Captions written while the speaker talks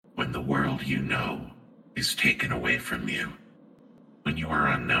world you know is taken away from you, when you are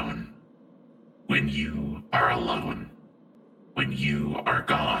unknown, when you are alone, when you are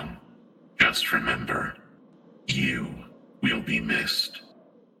gone, just remember, you will be missed.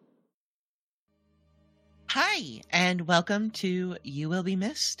 Hi, and welcome to You Will Be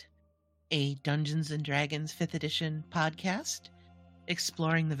Missed, a Dungeons & Dragons 5th edition podcast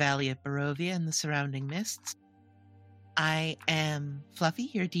exploring the Valley of Barovia and the surrounding mists. I am Fluffy,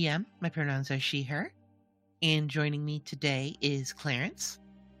 your DM. My pronouns are she, her. And joining me today is Clarence.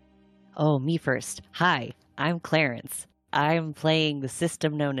 Oh, me first. Hi, I'm Clarence. I'm playing the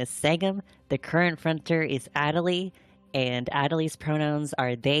system known as Sangam. The current fronter is Adelie, and Adelie's pronouns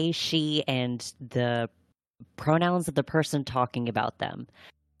are they, she, and the pronouns of the person talking about them.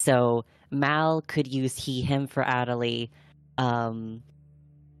 So Mal could use he, him for Adelie.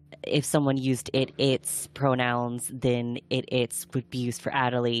 If someone used it, its pronouns, then its would be used for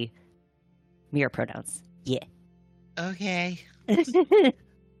Adelie. Mirror pronouns. Yeah. Okay.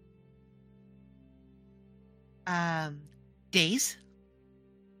 Days?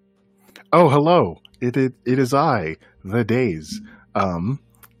 Oh, hello. It is I, the Days.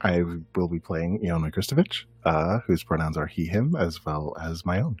 I will be playing Iona Kristovich, whose pronouns are he, him, as well as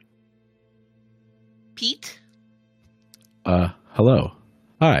my own. Pete? Hello.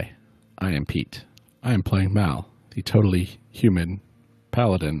 Hi, I am Pete. I am playing Mal, the totally human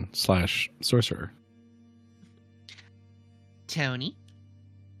paladin / sorcerer. Tony?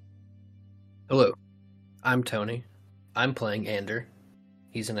 Hello, I'm Tony. I'm playing Ander.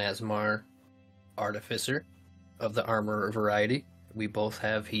 He's an Asmar artificer of the armor variety. We both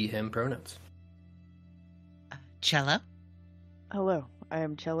have he, him pronouns. Cello? Hello, I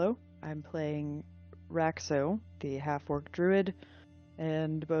am Cello. I'm playing Raxo, the half-orc druid,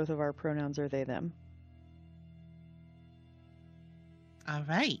 and both of our pronouns are they, them. All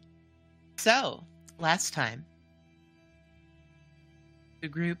right. So, last time, the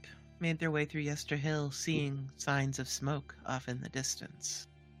group made their way through Yester Hill, seeing signs of smoke off in the distance.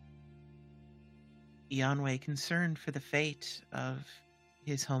 Ianwe concerned for the fate of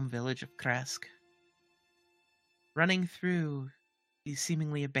his home village of Kresk. Running through the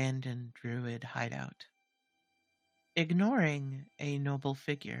seemingly abandoned druid hideout, ignoring a noble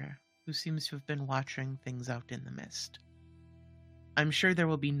figure who seems to have been watching things out in the mist. I'm sure there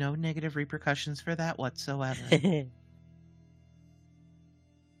will be no negative repercussions for that whatsoever.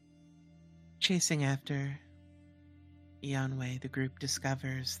 Chasing after Ianwe, the group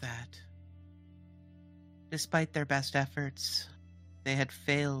discovers that despite their best efforts, they had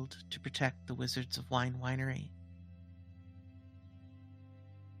failed to protect the Wizards of Wine Winery.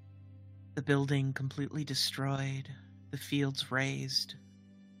 The building completely destroyed, the fields razed,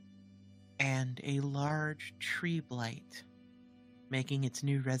 and a large tree blight making its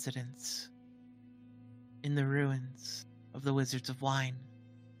new residence in the ruins of the Wizards of Wine.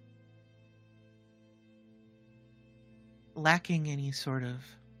 Lacking any sort of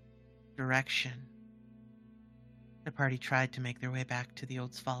direction, the party tried to make their way back to the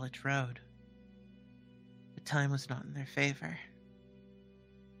Old Svalage Road. The time was not in their favor.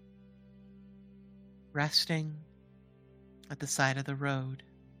 Resting at the side of the road,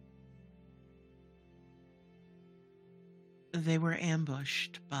 they were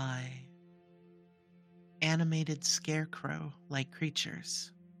ambushed by animated scarecrow-like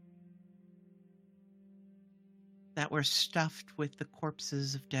creatures that were stuffed with the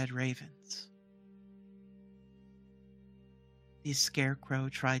corpses of dead ravens. These scarecrow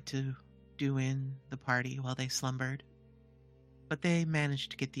tried to do in the party while they slumbered, but they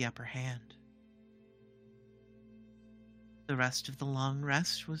managed to get the upper hand. The rest of the long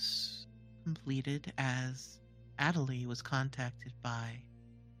rest was completed as Adelie was contacted by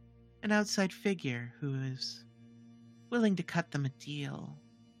an outside figure who is willing to cut them a deal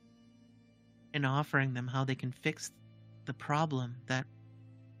and offering them how they can fix the problem that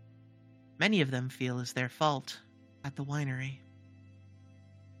many of them feel is their fault at the winery.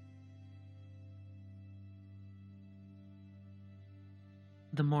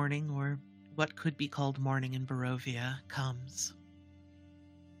 The morning, or what could be called morning in Barovia, comes.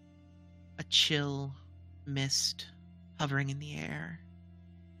 A chill mist hovering in the air,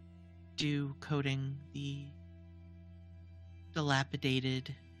 dew coating the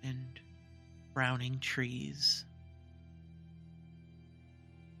dilapidated and browning trees.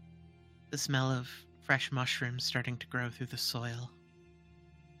 The smell of fresh mushrooms starting to grow through the soil.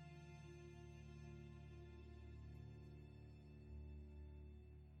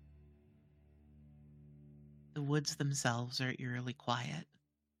 The woods themselves are eerily quiet,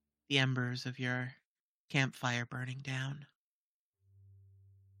 the embers of your campfire burning down.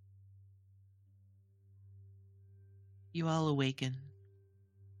 You all awaken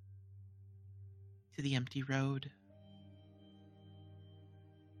to the empty road.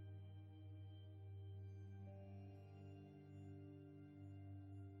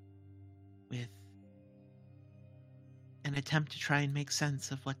 With an attempt to try and make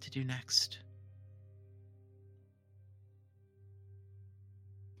sense of what to do next.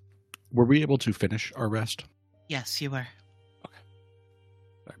 Were we able to finish our rest? Yes, you were. All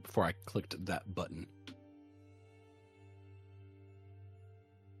right, before I clicked that button.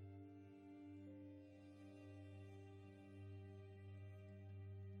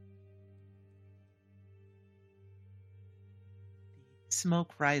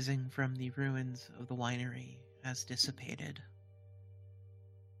 Smoke rising from the ruins of the winery has dissipated.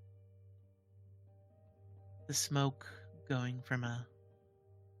 The smoke going from a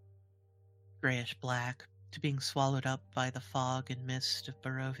grayish black to being swallowed up by the fog and mist of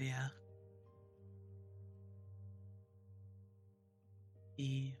Barovia.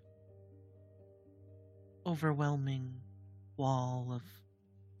 The overwhelming wall of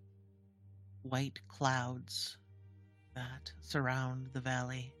white clouds that surround the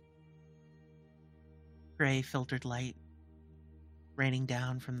valley. Gray filtered light raining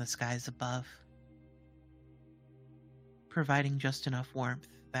down from the skies above, providing just enough warmth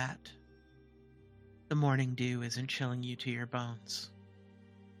that the morning dew isn't chilling you to your bones.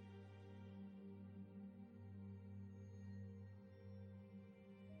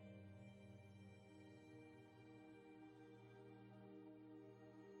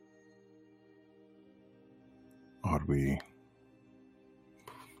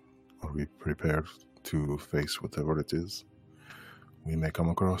 Are we prepared to face whatever it is we may come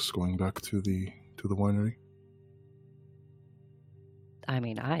across going back to the winery? I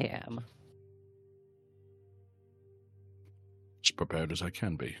mean, I am. As prepared as I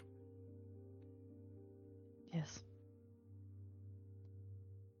can be. Yes.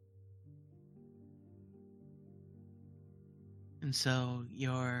 And so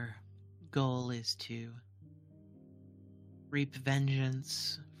your goal is to reap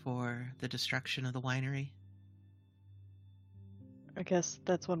vengeance for the destruction of the winery? I guess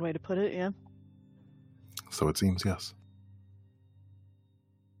that's one way to put it, yeah. So it seems, yes.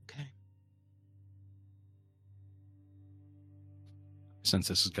 Okay. Since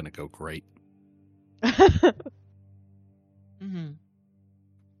this is going to go great. Mm-hmm.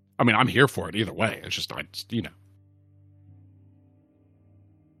 I mean, I'm here for it either way. It's just, you know.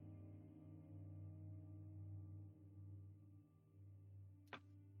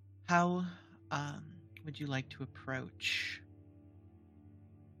 How would you like to approach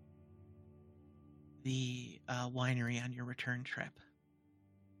the winery on your return trip?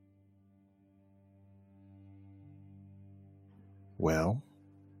 Well,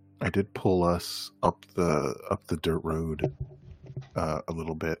 I did pull us up the dirt road a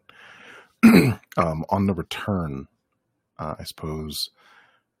little bit. On the return, I suppose,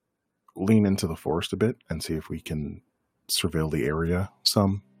 lean into the forest a bit and see if we can surveil the area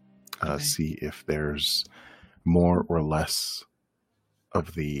some. Okay. See if there's more or less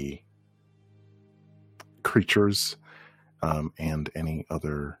of the creatures and any of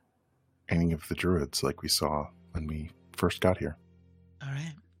the druids like we saw when we first got here. All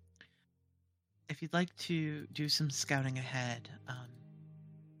right. If you'd like to do some scouting ahead,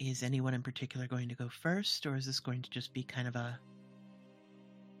 is anyone in particular going to go first, or is this going to just be kind of a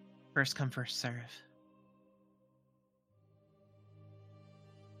first come, first serve?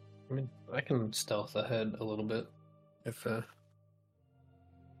 I mean, I can stealth ahead a little bit if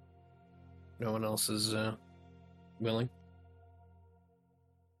no one else is willing.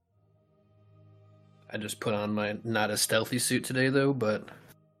 I just put on my not a stealthy suit today, though, but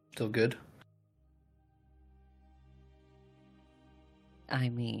still good. I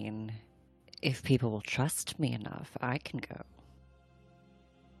mean, if people will trust me enough, I can go.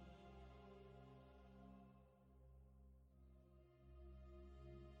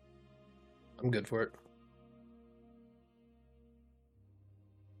 I'm good for it.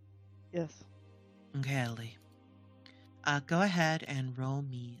 Yes. Okay, Ellie. Go ahead and roll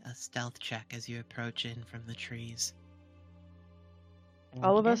me a stealth check as you approach in from the trees.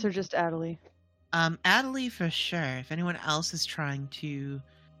 All of us are just Adelie. Adelie for sure. If anyone else is trying to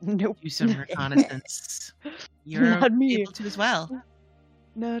Nope. do some reconnaissance, you're Not me. able to as well.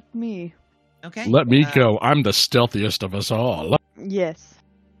 Not me. Okay. Let me go. I'm the stealthiest of us all. Yes.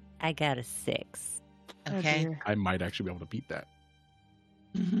 I got a 6. Oh, Okay. dear. I might actually be able to beat that.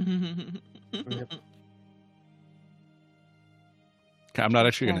 Yep. Okay, I'm not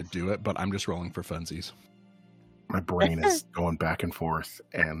actually going Yes. to do it, but I'm just rolling for funsies. My brain is going back and forth,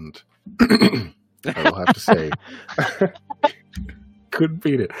 and I will have to say. Couldn't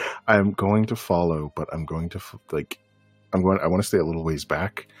beat it. I'm going to follow, but I'm going to I want to stay a little ways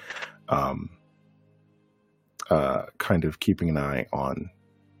back, kind of keeping an eye on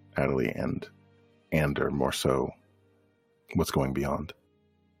Adelie and Ander, more so what's going beyond.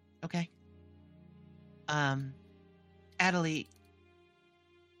 Okay. Adelie,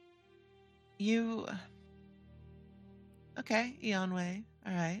 you... Okay, Eonway.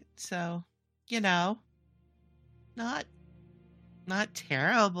 All right. So, not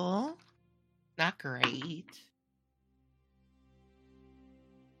terrible. Not great.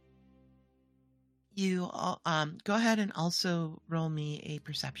 You go ahead and also roll me a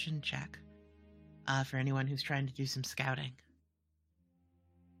perception check for anyone who's trying to do some scouting.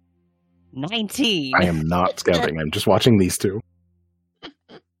 19. I am not scouting. I'm just watching these two.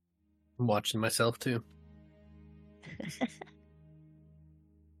 I'm watching myself too.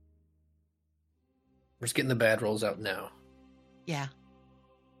 We're just getting the bad rolls out now. Yeah.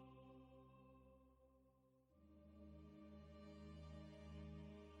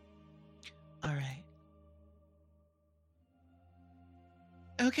 All right.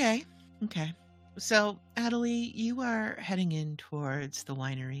 Okay. So, Adelie, you are heading in towards the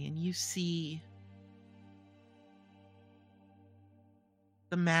winery, and you see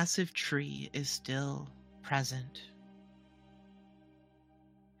the massive tree is still present.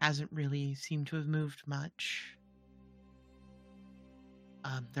 Hasn't really seemed to have moved much.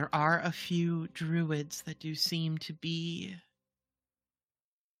 There are a few druids that do seem to be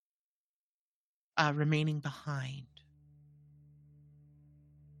remaining behind.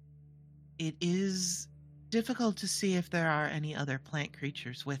 It is difficult to see if there are any other plant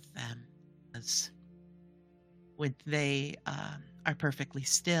creatures with them, as when they are perfectly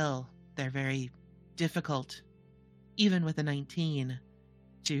still, they're very difficult, even with a 19,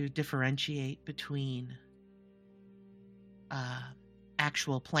 to differentiate between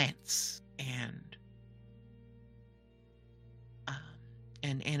actual plants and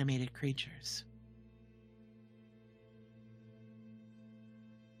animated creatures.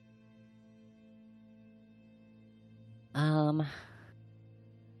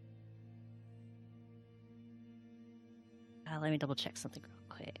 Let me double check something real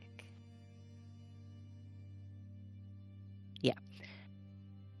quick. Yeah.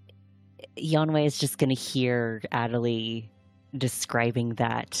 Yonwei is just going to hear Adelie describing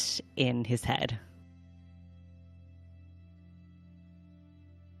that in his head.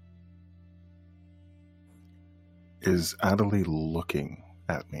 Is Adelie looking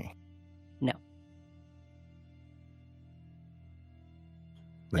at me? No.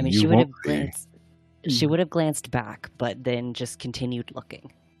 Then I mean, you she would have won't be. glanced. She would have glanced back, but then just continued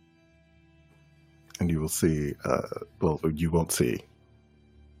looking. And you will see, you won't see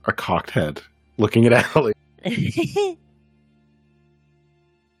a cocked head looking at Adelie.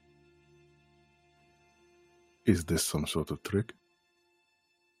 Is this some sort of trick?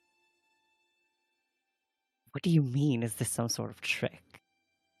 What do you mean? Is this some sort of trick?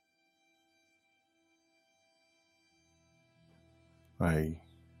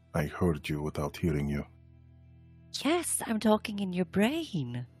 I heard you without hearing you. Yes, I'm talking in your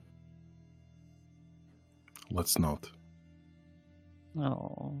brain. Let's not.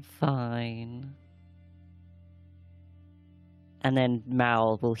 Oh, fine. And then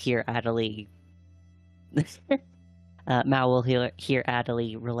Mal will hear Adelie. Mal will hear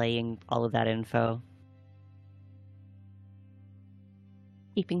Adelie relaying all of that info.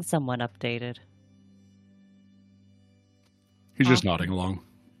 Keeping someone updated. He's just nodding along.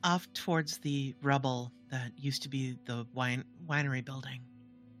 Off towards the rubble that used to be the winery building,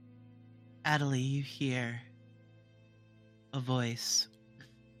 Adelie, you hear a voice,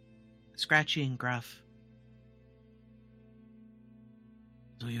 scratchy and gruff.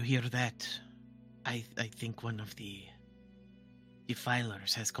 Do you hear that? I think one of the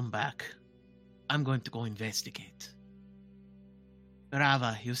defilers has come back. I'm going to go investigate.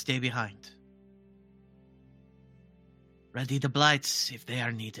 Rava, you stay behind. Ready the blights if they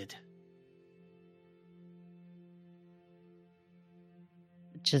are needed.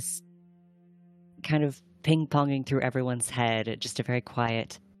 Just kind of ping-ponging through everyone's head, just a very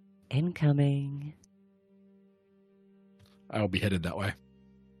quiet, incoming. I will be headed that way.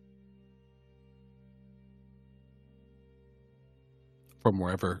 From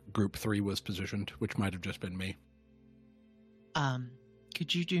wherever Group 3 was positioned, which might have just been me.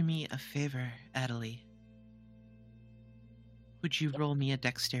 Could you do me a favor, Adelie? Would you roll me a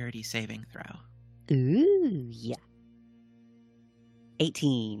dexterity saving throw? Ooh, yeah.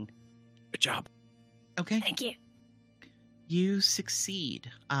 18. Good job. Okay. Thank you. You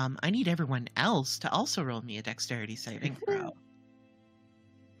succeed. I need everyone else to also roll me a dexterity saving throw.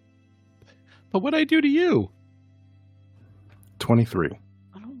 But what'd I do to you? 23.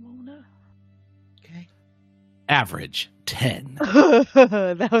 I don't wanna. Okay. Average 10.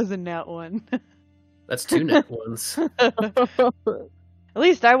 That was a nat one. That's 2 net ones. At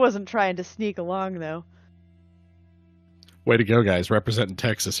least I wasn't trying to sneak along, though. Way to go, guys. Representing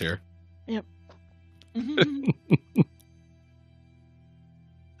Texas here. Yep. All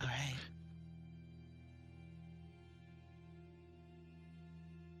right.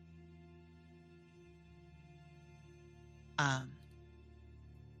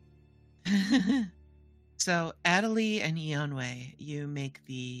 So Adelie and Eonway, you make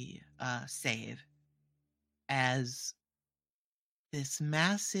the save as this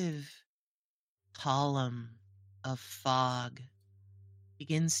massive column of fog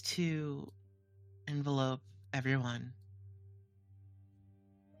begins to envelope everyone.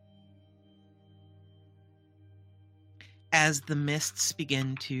 As the mists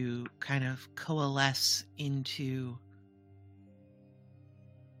begin to kind of coalesce into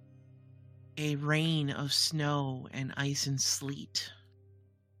a rain of snow and ice and sleet.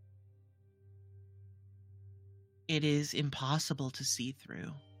 It is impossible to see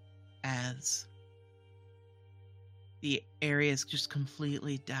through as the area is just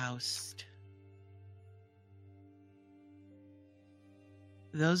completely doused.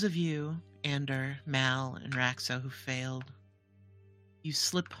 Those of you, Ander, Mal, and Raxo, who failed, you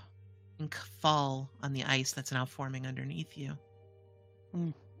slip and fall on the ice that's now forming underneath you.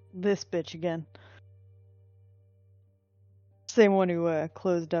 This bitch again. Same one who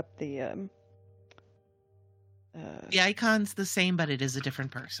closed up the. The icon's the same, but it is a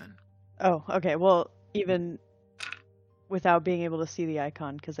different person. Oh, okay. Well, even without being able to see the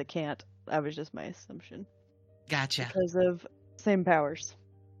icon, because I can't. That was just my assumption. Gotcha. Because of same powers.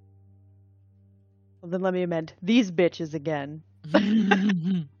 Well, then let me amend. These bitches again.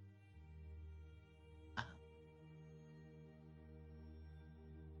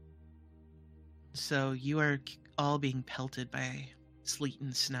 So you are all being pelted by sleet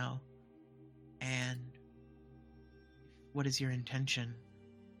and snow. And what is your intention?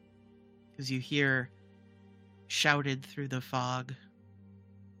 Because you hear shouted through the fog,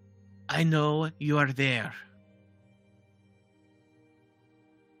 "I know you are there.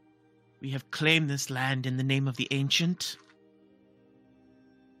 We have claimed this land in the name of the Ancient,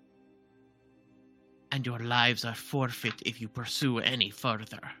 and your lives are forfeit if you pursue any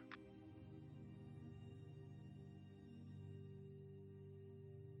further."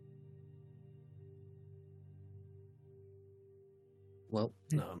 Well,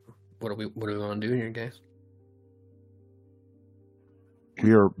 what do we want to do here, guys?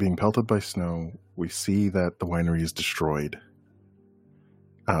 We are being pelted by snow. We see that the winery is destroyed.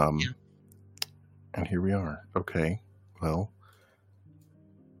 And here we are. Okay, well,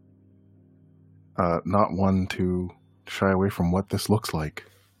 not one to shy away from what this looks like.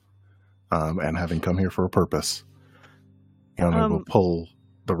 And having come here for a purpose, Yona will pull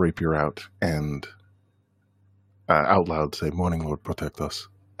the rapier out and out loud say, "Morning Lord, protect us,"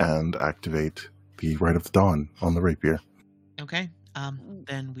 and activate the Rite of the Dawn on the rapier. Okay,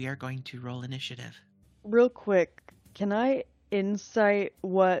 then we are going to roll initiative. Real quick, can I insight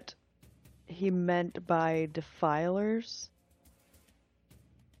what he meant by defilers?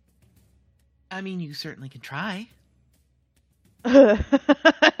 I mean, you certainly can try.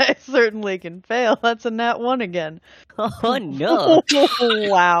 I certainly can fail. That's a nat one again. Oh no!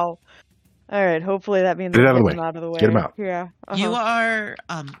 Wow. All right. Hopefully that means Get it out of the getting way. out of the way. Get him out. Yeah. You are,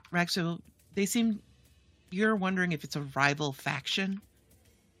 Raxo, you're wondering if it's a rival faction?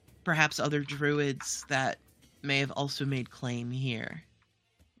 Perhaps other druids that may have also made claim here.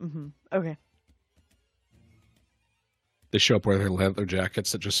 Mm-hmm. Okay. They show up wearing their leather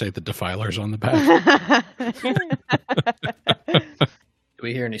jackets that just say the Defilers on the back. Do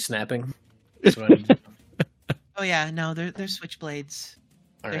we hear any snapping? That's what I need to know. Oh yeah, no, they're switchblades.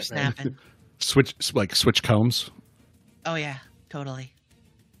 All They're right, snapping. Switch combs. Oh yeah, totally.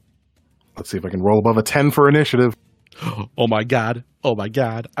 Let's see if I can roll above a 10 for initiative. Oh my god! Oh my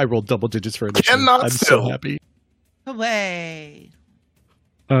god! I rolled double digits for initiative. Cannot I'm still. so happy. Away.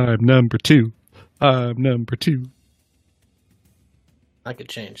 I'm number 2. I'm number 2. I could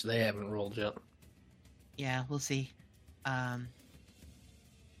change. They haven't rolled yet. Yeah, we'll see. Lots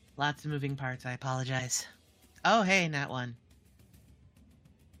of moving parts. I apologize. Oh, hey, Nat 1.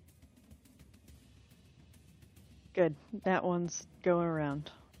 Good. That one's going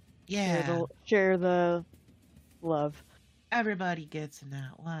around. Yeah, Share the love. everybody gets a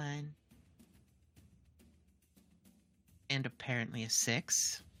Nat 1. and apparently a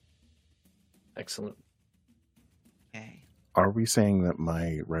 6. Excellent. Okay. Are we saying that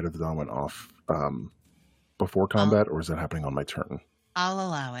my Rite of the Dawn went off before combat, or is that happening on my turn? I'll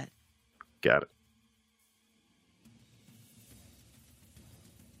allow it. Got it.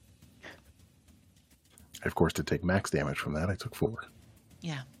 I, of course, did take max damage from that. I took 4.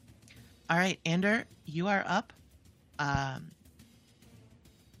 Yeah. All right, Ander, you are up.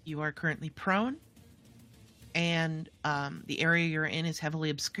 You are currently prone, and the area you're in is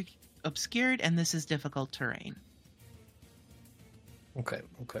heavily obscured, and this is difficult terrain. Okay.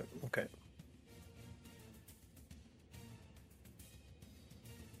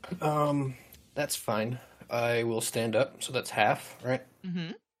 That's fine. I will stand up, so that's half, right?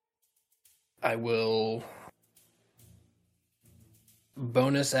 Mm-hmm. I will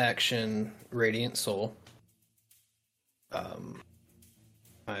bonus action Radiant Soul.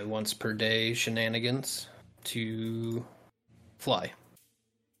 My once per day shenanigans to fly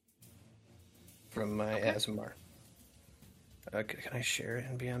from my Azamar. Okay, can I share it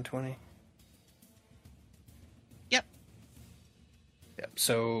in Beyond 20? Yep.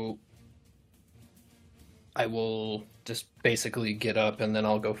 So I will just basically get up and then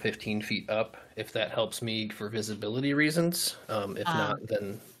I'll go 15 feet up if that helps me for visibility reasons. If not,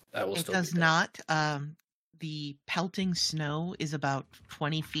 then I will still. It does not. The pelting snow is about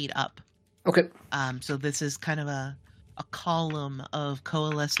 20 feet up. Okay. So this is kind of a column of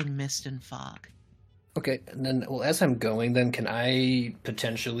coalescing mist and fog. Okay, and then, well, as I'm going, then can I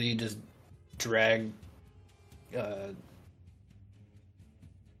potentially just drag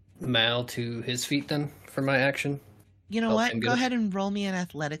Mal to his feet then for my action? You know Help what? him get Go up? ahead and roll me an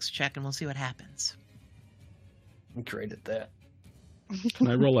athletics check and we'll see what happens. I'm great at that. Can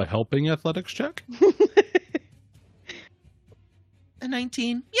I roll a helping athletics check? A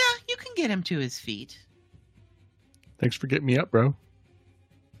 19. Yeah, you can get him to his feet. Thanks for getting me up, bro.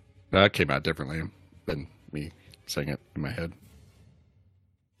 That came out differently than me saying it in my head.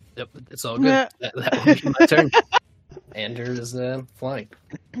 Yep, it's all good. that will be my turn. Ander is flying.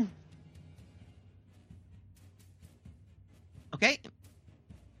 Okay.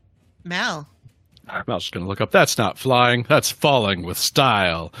 Mal. I'm just going to look up. That's not flying. That's falling with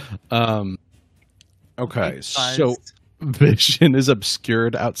style. Okay, It so buzzed. vision is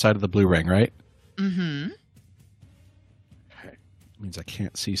obscured outside of the blue ring, right? Mm-hmm. Okay. Means I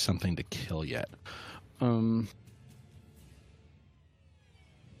can't see something to kill yet. Quit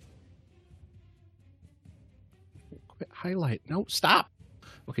highlight. No, stop.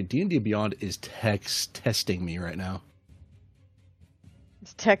 Okay, D&D Beyond is testing me right now.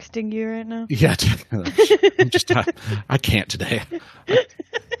 It's texting you right now. Yeah, I'm just I can't today.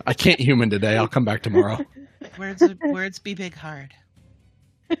 I can't human today. I'll come back tomorrow. Words be big hard.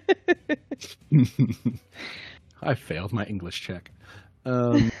 I failed my English check.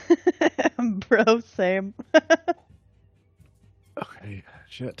 Bro, same. Okay,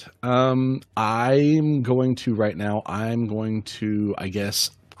 shit. I'm going to right now. I'm going to, I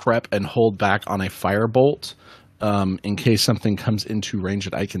guess, prep and hold back on a firebolt, in case something comes into range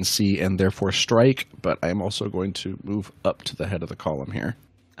that I can see and therefore strike. But I'm also going to move up to the head of the column here.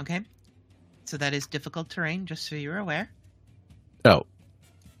 Okay. So that is difficult terrain, just so you're aware. Oh,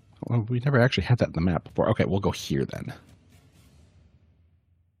 well, we never actually had that in the map before. Okay, we'll go here then.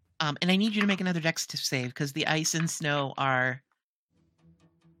 And I need you to make another dex save because the ice and snow are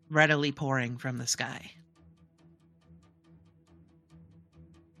readily pouring from the sky.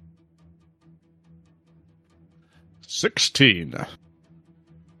 $16.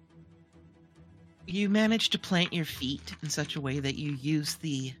 You manage to plant your feet in such a way that you use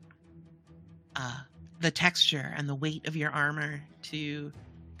the texture and the weight of your armor to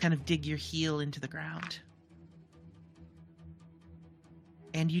kind of dig your heel into the ground.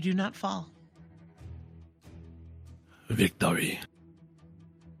 And you do not fall. Victory.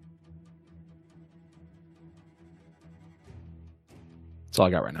 That's all I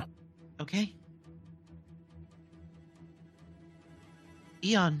got right now. Okay.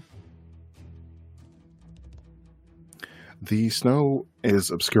 Eon. The snow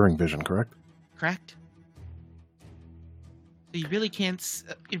is obscuring vision, correct? Correct. So you really can't.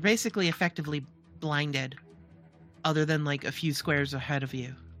 You're basically effectively blinded, other than like a few squares ahead of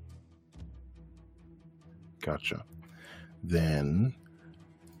you. Gotcha. Then,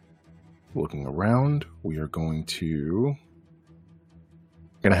 looking around, we are going to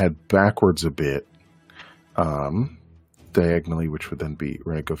head backwards a bit, diagonally, which would then be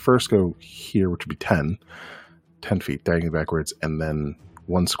right. Go here, which would be 10 feet diagonally backwards, and then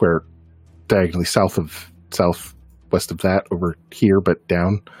one square diagonally southwest of that over here, but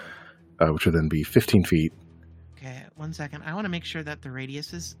down, which would then be 15 feet. Okay. 1 second. I want to make sure that the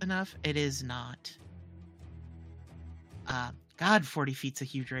radius is enough. It is not. God, 40 feet's a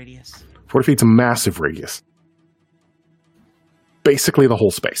huge radius. 40 feet's a massive radius. Basically the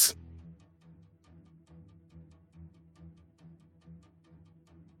whole space.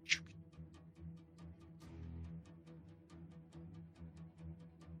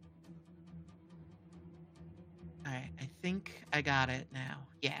 Alright, I think I got it now.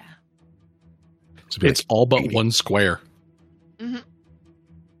 Yeah. It's all but 80. one square. Mm-hmm.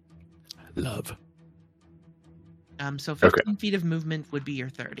 Love. So 15 feet of movement would be your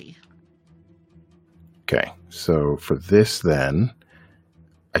 30. Okay, so for this then,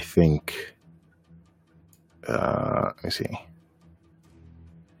 I think, let me see.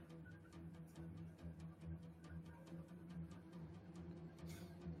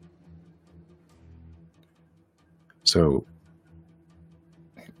 So,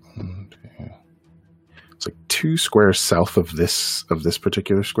 it's like 2 squares south of this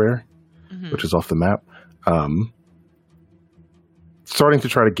particular square, Mhm. which is off the map. Starting to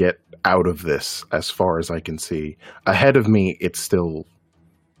try to get out of this as far as I can see. Ahead of me, it's still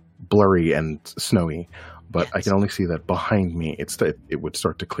blurry and snowy, but I Yes. can only see that behind me, it would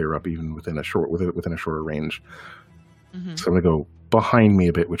start to clear up even within a shorter range. Mhm. So I'm gonna go behind me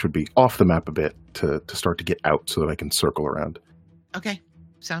a bit, which would be off the map a bit to start to get out so that I can circle around. Okay,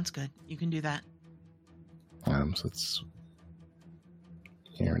 sounds good. You can do that. So it's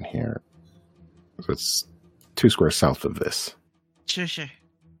here and here. So it's 2 squares south of this. Sure.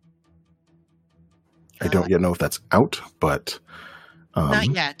 I don't yet know if that's out, but Not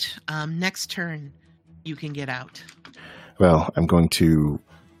yet. Next turn, you can get out. well, I'm going to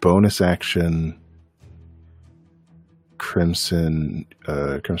bonus action Crimson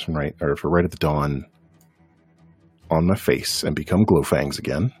Right, or for Right at the Dawn on my face and become Glowfangs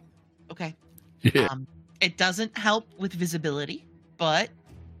again. Okay. Yeah. It doesn't help with visibility, but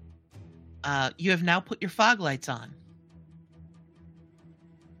you have now put your fog lights on.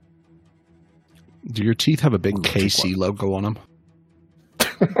 Do your teeth have a big Ooh, KC logo on them?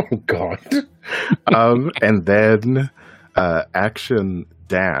 Oh God. And then action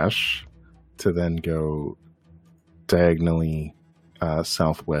dash to then go diagonally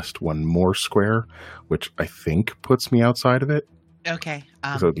southwest 1 more square, which I think puts me outside of it. Okay.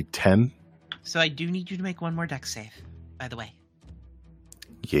 So it would be 10. So I do need you to make 1 more dex save, by the way.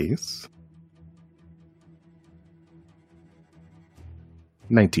 Yes.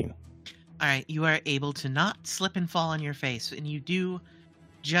 19. All right, you are able to not slip and fall on your face, and you do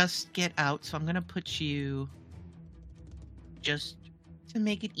just get out. So I'm going to put you, just to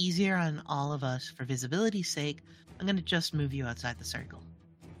make it easier on all of us for visibility's sake, I'm going to just move you outside the circle.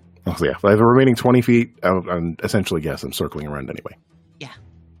 Oh, so yeah, if I have the remaining 20 feet, I'm essentially, yes, I'm circling around anyway.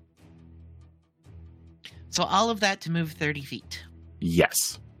 So all of that to move 30 feet.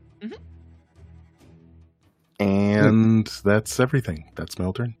 Yes. Mhm. And that's everything. That's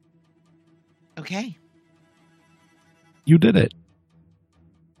my turn. Okay. You did it.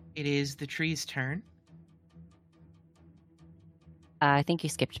 It is the tree's turn. I think you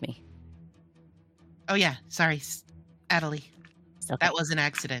skipped me. Oh, yeah. Sorry, Adelie. It's okay. That was an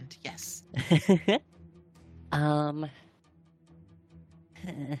accident. Yes.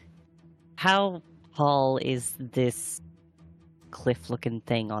 How tall is this cliff-looking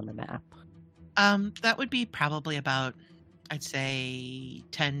thing on the map? That would be probably about, I'd say,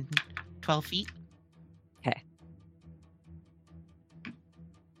 10, 12 feet. Okay.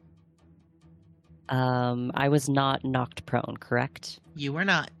 I was not knocked prone, correct? You were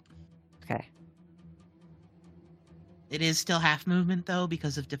not. Okay. It is still half movement, though,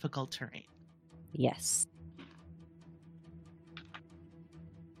 because of difficult terrain. Yes.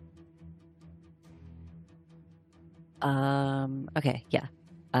 Okay, yeah.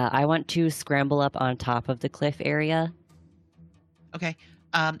 I want to scramble up on top of the cliff area. Okay.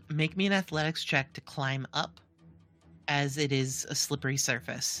 Make me an athletics check to climb up, as it is a slippery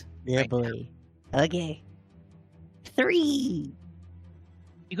surface. Yeah, right boy. Okay. 3!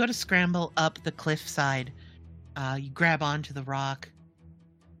 You go to scramble up the cliff side. You grab onto the rock.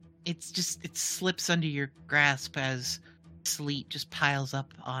 It slips under your grasp as sleet just piles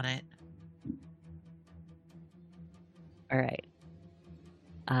up on it. All right.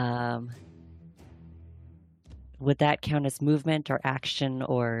 Would that count as movement or action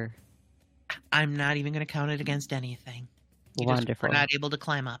or I'm not even going to count it against anything. You wonderful? just were not able to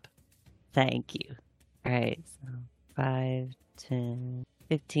climb up. Thank you. All right. So 5, 10,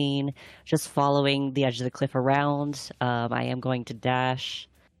 15. Just following the edge of the cliff around. I am going to dash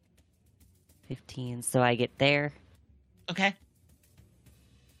 15, so I get there. Okay.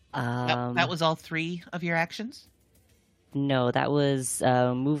 That was all 3 of your actions? No, that was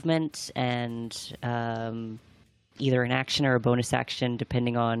movement and either an action or a bonus action,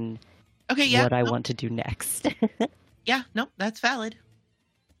 depending on Okay, yeah. what I nope. want to do next. Yeah, nope, that's valid.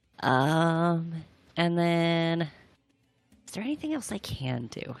 And then, is there anything else I can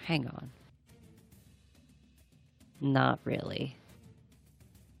do? Hang on. Not really.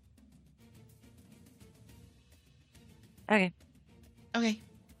 Okay. Okay. It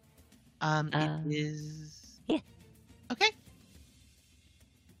Um, is. yeah. Okay.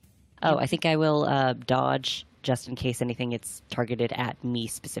 Oh, I think I will dodge just in case anything gets targeted at me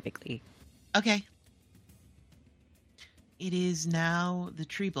specifically. Okay. It is now the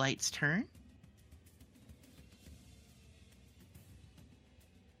Tree Blight's turn.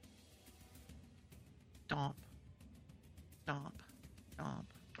 Stomp. Stomp.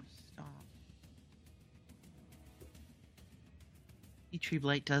 Stomp. Stomp. The Tree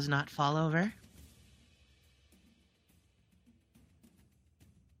Blight does not fall over.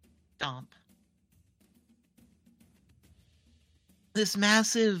 Stomp. This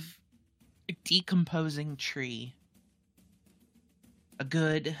massive decomposing tree, a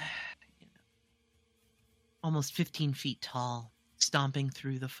good almost 15 feet tall, stomping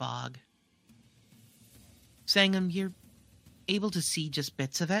through the fog. Sangam, you're able to see just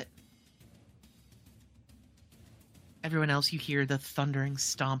bits of it. Everyone else, you hear the thundering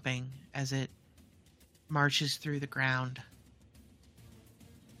stomping as it marches through the ground.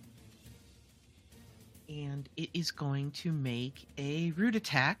 And it is going to make a root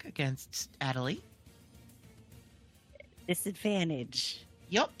attack against Adelie. Disadvantage.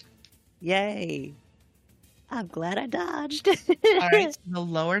 Yup. Yay. I'm glad I dodged. All right, so the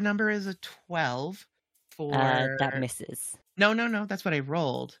lower number is a 12 for... that misses. No, that's what I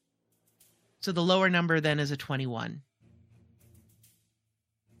rolled. So the lower number then is a 21.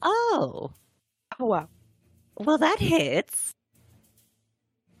 Oh. Oh, wow. Well, that hits.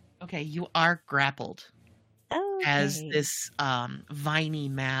 Okay, you are grappled Okay. as this viney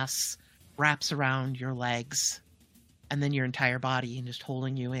mass wraps around your legs and then your entire body and just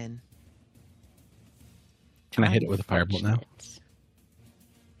holding you in. Can I hit it with a firebolt now?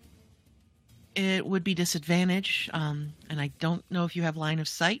 It would be disadvantage, and I don't know if you have line of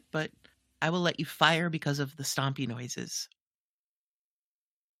sight, but I will let you fire because of the stompy noises.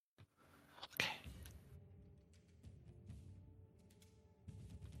 Okay.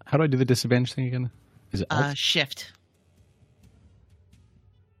 How do I do the disadvantage thing again? Is it alt? Shift.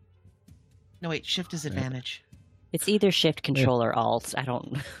 No, wait, shift is advantage. It's either shift, control, or alt. I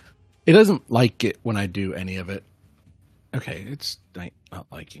don't... It doesn't like it when I do any of it. Okay, it's not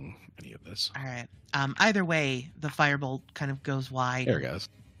liking any of this. All right. Either way, the firebolt kind of goes wide. There it goes.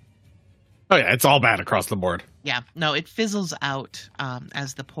 Oh yeah, it's all bad across the board. Yeah, no, it fizzles out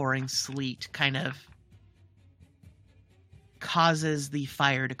as the pouring sleet kind of causes the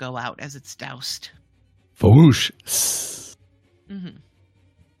fire to go out as it's doused. Foosh. Mm-hmm.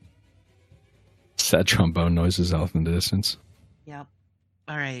 Sad trombone noises out in the distance. Yep.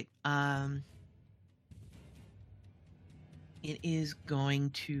 All right. It is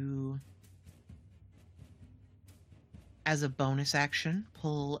going to, as a bonus action,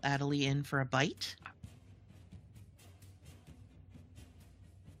 pull Adelie in for a bite.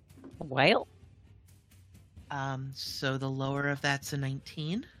 Well. So the lower of that's a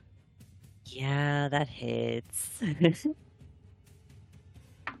 19. Yeah, that hits.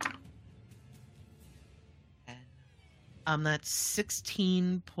 That's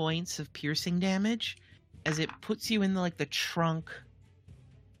 16 points of piercing damage as it puts you in the trunk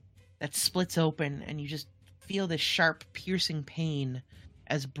that splits open, and you just feel this sharp piercing pain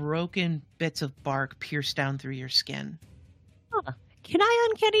as broken bits of bark pierce down through your skin. Huh. Can I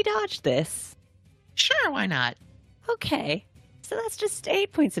uncanny dodge this? Sure, why not? Okay. So that's just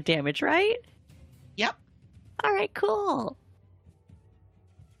 8 points of damage, right? Yep. All right, cool.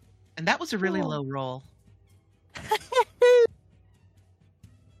 And that was a really Cool. low roll.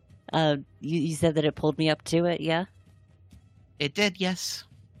 You said that it pulled me up to it, yeah? It did, yes.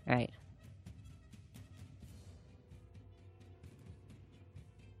 All right.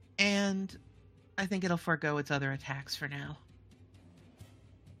 And I think it'll forego its other attacks for now.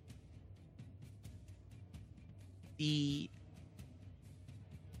 The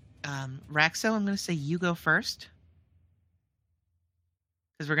Raxo, I'm going to say you go first.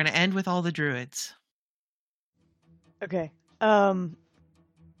 Because we're going to end with all the druids. Okay.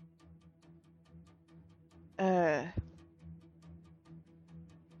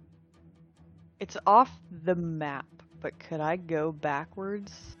 It's off the map, but could I go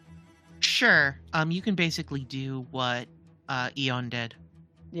backwards? Sure. You can basically do what Eon did.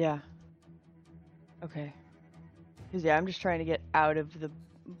 Yeah. Okay. Because yeah, I'm just trying to get out of the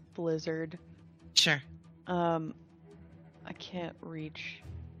blizzard. Sure. I can't reach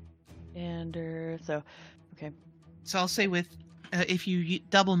Ander, so okay. So I'll say with if you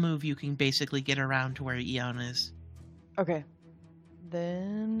double move, you can basically get around to where Eon is. Okay.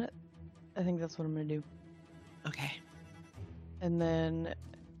 Then I think that's what I'm gonna do. Okay. And then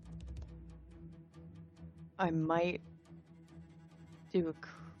I might do a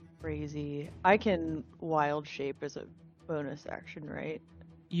crazy. I can wild shape as a bonus action, right?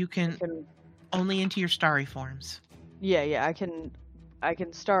 You can only into your starry forms. Yeah, I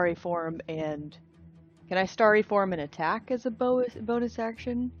can starry form, and can I starry form and attack as a bonus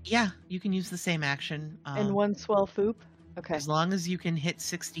action? Yeah, you can use the same action. And one swell foop? Okay. As long as you can hit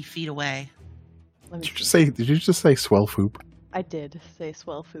 60 feet away. Let me Did you just say swell foop? I did say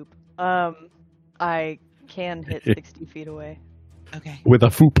swell foop. I can hit 60 feet away. Okay. With a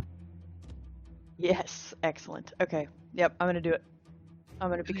foop. Yes, excellent. Okay, yep, I'm gonna do it. I'm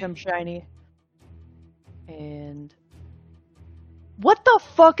gonna become shiny. And what the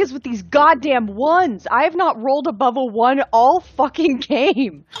fuck is with these goddamn ones? I have not rolled above a 1 all fucking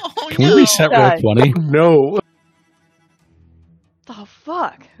game. Oh, Can no. we reset roll 20? No. The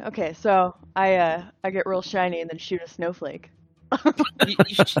fuck? Okay, so I get real shiny and then shoot a snowflake.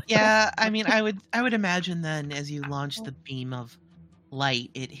 Yeah, I mean, I would imagine then as you launch the beam of light,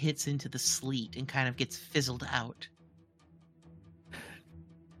 it hits into the sleet and kind of gets fizzled out.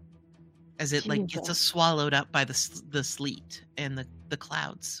 As it like gets swallowed up by the sleet and the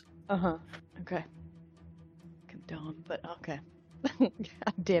clouds. Okay. Condone, but okay.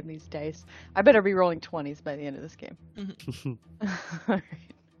 God damn these dice. I better be rolling 20s by the end of this game. Alright.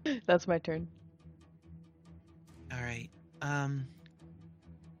 That's my turn. Alright.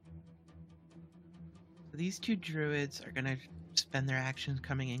 These two druids are gonna spend their actions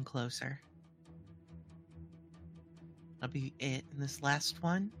coming in closer. That'll be it in this last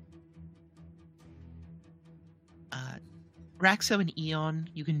one. Raxo and Eon,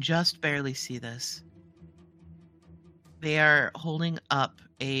 you can just barely see this. They are holding up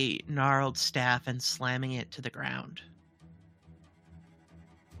a gnarled staff and slamming it to the ground.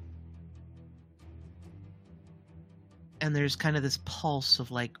 And there's kind of this pulse of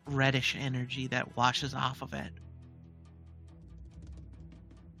like reddish energy that washes off of it.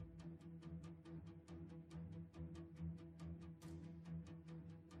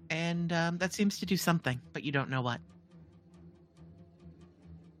 And that seems to do something, but you don't know what.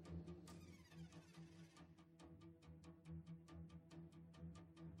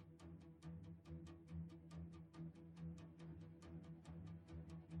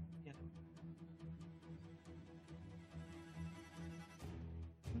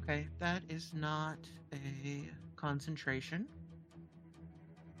 Okay, that is not a concentration.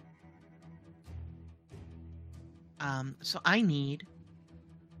 So I need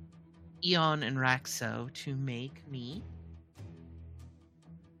Eon and Raxo to make me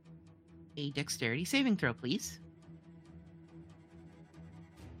a dexterity saving throw, please.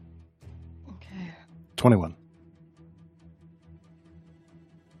 Okay. 21.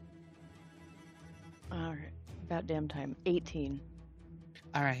 Alright. About damn time. 18.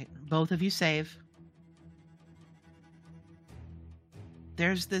 All right, both of you save.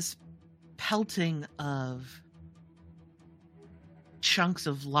 There's this pelting of chunks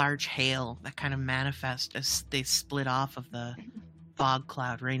of large hail that kind of manifest as they split off of the fog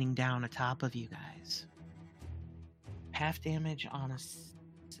cloud raining down atop of you guys. Half damage on a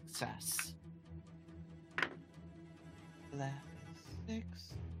success. That is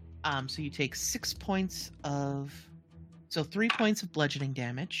 6. So you take 6 points of... So 3 points of bludgeoning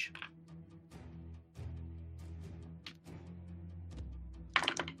damage.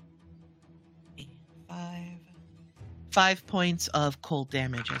 5 points of cold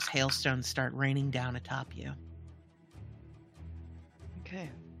damage as hailstones start raining down atop you. Okay.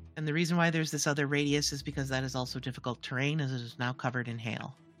 And the reason why there's this other radius is because that is also difficult terrain, as it is now covered in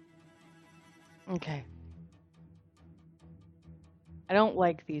hail. Okay. I don't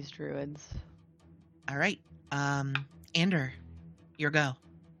like these druids. All right. Ander, your go.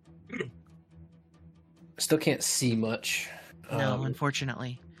 Still can't see much. No,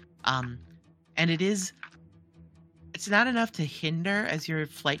 unfortunately. And it's not enough to hinder, as your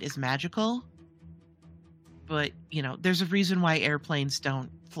flight is magical. But, you know, there's a reason why airplanes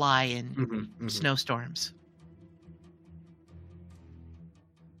don't fly in snowstorms.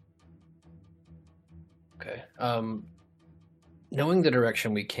 Okay. Knowing the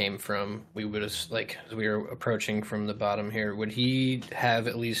direction we came from, we would have, like, as we were approaching from the bottom here, would he have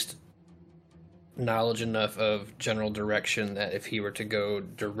at least knowledge enough of general direction that if he were to go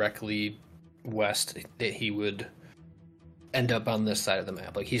directly west, that he would end up on this side of the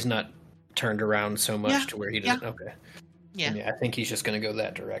map. Like he's not turned around so much Yeah, to where he doesn't. yeah. Okay. Yeah. And I think he's just going to go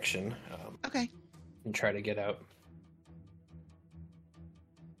that direction. Okay. And try to get out.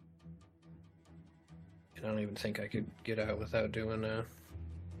 And I don't even think I could get out without doing a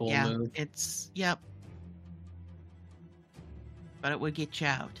full move. Yep. But it would get you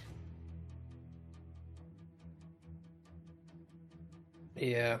out.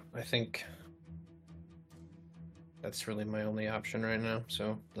 Yeah, I think that's really my only option right now.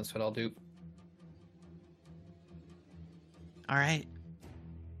 So that's what I'll do. All right.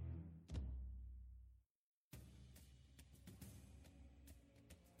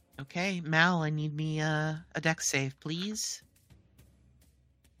 Okay, Mal, I need me a dex save, please.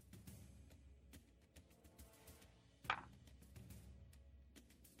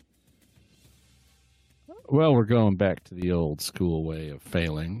 Well, we're going back to the old school way of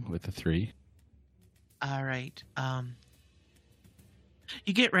failing with the 3. All right.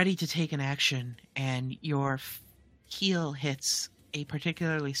 You get ready to take an action, and your heel hits a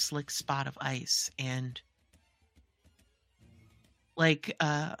particularly slick spot of ice, and like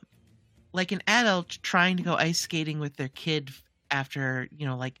an adult trying to go ice skating with their kid after,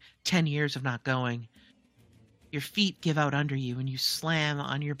 10 years of not going, your feet give out under you and you slam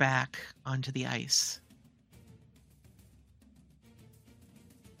on your back onto the ice.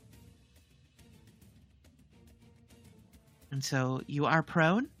 And so you are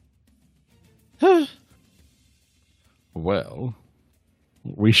prone. Well,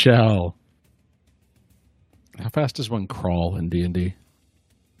 we shall. How fast does one crawl in D&D?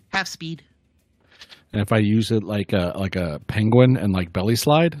 Half speed. And if I use it like a penguin and like belly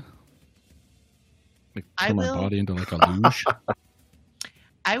slide, like turn my body into like a luge.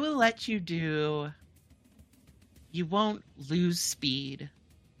 I will let you do. You won't lose speed,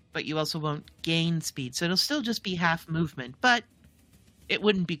 but you also won't gain speed. So it'll still just be half movement, but it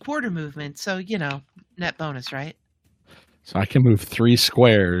wouldn't be quarter movement. So, net bonus, right? So I can move 3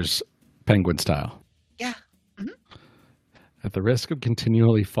 squares penguin style. Yeah. At the risk of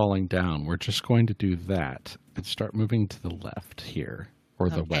continually falling down, we're just going to do that and start moving to the left here, or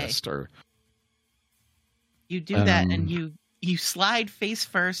the west, or. You do that, and you slide face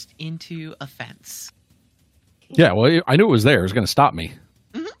first into a fence. Yeah, well, I knew it was there. It was going to stop me.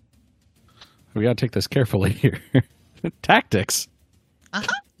 Mm-hmm. We got to take this carefully here. Tactics.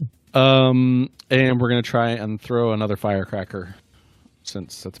 Uh-huh. And we're going to try and throw another firecracker,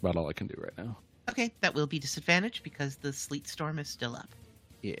 since that's about all I can do right now. Okay, that will be disadvantage because the sleet storm is still up.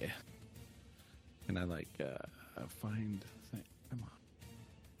 Yeah. Can I find the thing? Come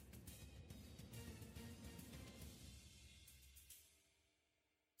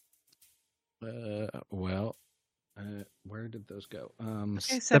on. Where did those go?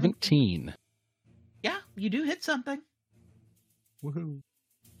 Okay, 17. Yeah, you do hit something. Woohoo.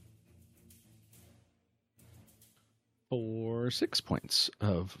 For 6 points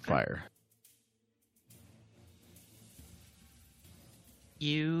of fire.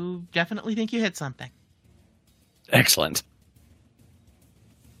 You definitely think you hit something. Excellent.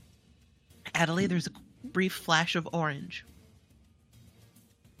 Adelaide, there's a brief flash of orange.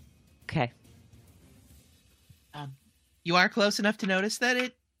 Okay. You are close enough to notice that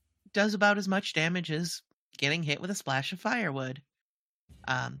it does about as much damage as getting hit with a splash of firewood.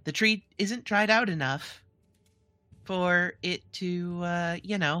 The tree isn't dried out enough for it to,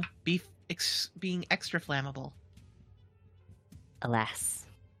 being extra flammable.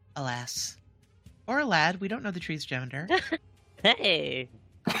 Alas. Or a lad. We don't know the tree's gender. Hey.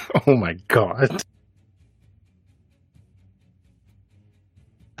 Oh my god.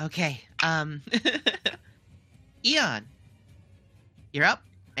 Okay. Eon, you're up,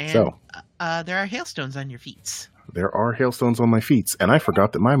 and So. there are hailstones on your feet. There are hailstones on my feet, and I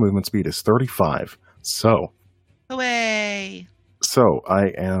forgot that my movement speed is 35. So Away! So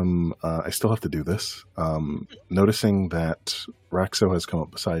I am. I still have to do this. Noticing that Raxo has come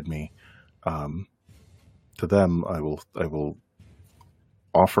up beside me, to them I will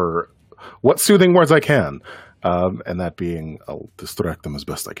offer what soothing words I can, and that being I'll distract them as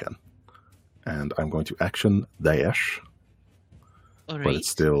best I can. And I'm going to action dash, All right. but it's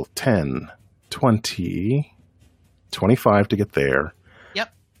still 10, 20, 25 to get there.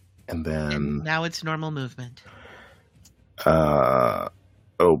 Yep. And then And now it's normal movement. oh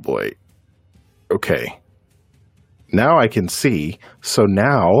boy. Okay. Now I can see. So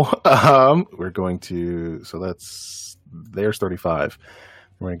now we're going to, so there's 35.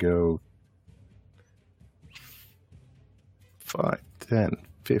 We're going to go 5, 10,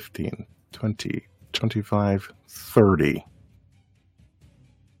 15, 20, 25, 30.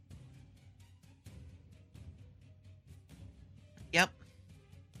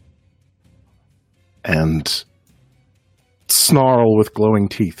 and snarl with glowing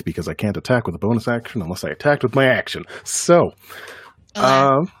teeth because I can't attack with a bonus action unless I attacked with my action. So,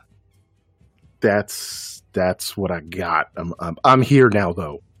 that's what I got. I'm here now,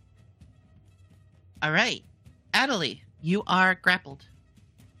 though. All right, Adelie, you are grappled.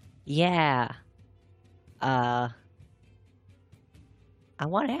 Yeah. I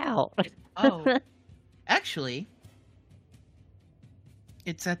want out. Oh, actually,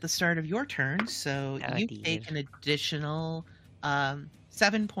 it's at the start of your turn, so you take an additional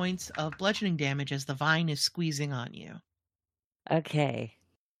 7 points of bludgeoning damage as the vine is squeezing on you. Okay.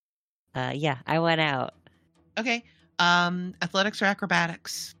 Yeah, I went out. Okay. Athletics or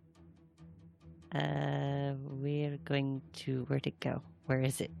acrobatics? We're going to... Where'd it go? Where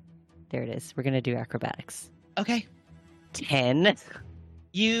is it? There it is. We're going to do acrobatics. Okay. 10.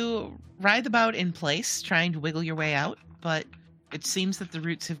 You writhe about in place, trying to wiggle your way out, but it seems that the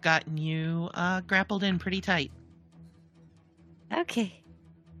roots have gotten you grappled in pretty tight. Okay.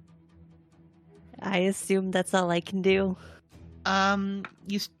 I assume that's all I can do.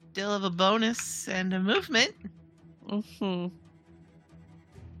 You still have a bonus and a movement. Mm-hmm.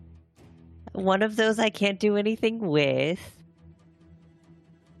 One of those I can't do anything with.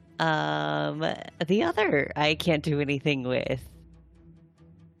 The other I can't do anything with.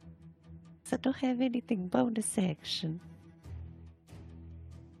 So I don't have anything bonus action.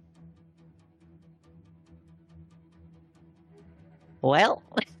 Well,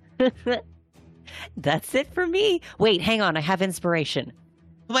 that's it for me. Wait, hang on. I have inspiration.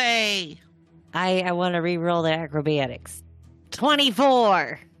 Way. I want to re-roll the acrobatics.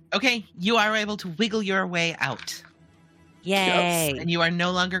 24. Okay, you are able to wiggle your way out. Yay. Yes, and you are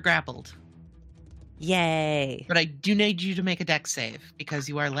no longer grappled. Yay. But I do need you to make a dex save because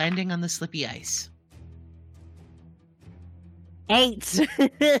you are landing on the slippy ice. 8.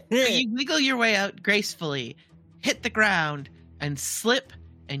 But you wiggle your way out gracefully, hit the ground, and slip,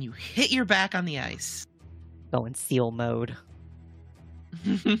 and you hit your back on the ice. Go in seal mode.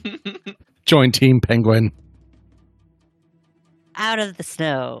 Join Team Penguin. Out of the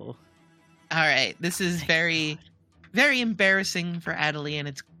snow. All right, this is very, very embarrassing for Adelie, and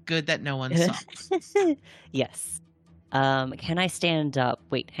it's good that no one saw. Yes. Can I stand up?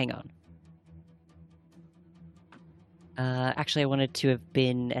 Wait, hang on. Actually, I wanted to have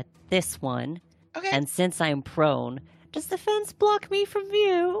been at this one. Okay. And since I'm prone, does the fence block me from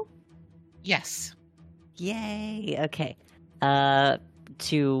view? Yes. Yay. Okay.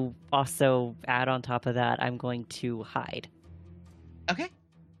 To also add on top of that, I'm going to hide. Okay.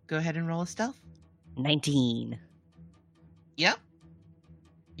 Go ahead and roll a stealth. 19. Yep.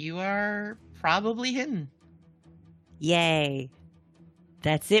 You are probably hidden. Yay.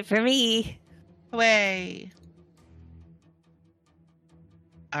 That's it for me. Away.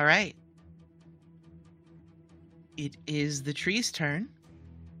 All right. It is the tree's turn.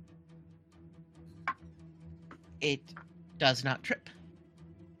 It does not trip.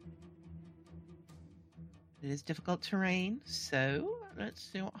 It is difficult terrain, so let's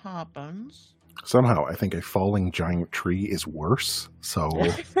see what happens. Somehow, I think a falling giant tree is worse. So,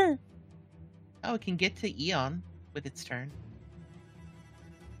 Oh, it can get to Eon with its turn.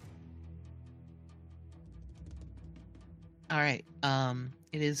 All right.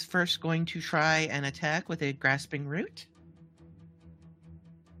 It is first going to try an attack with a grasping root.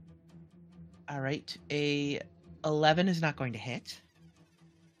 All right. A 11 is not going to hit.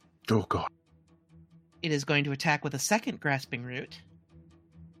 oh god, It is going to attack with a second grasping root.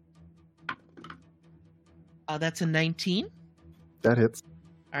 That's a 19. that hits.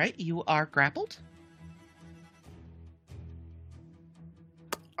 All right. You are grappled.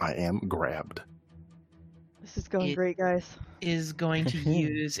 I am grabbed. This is going It- great, guys. Is going to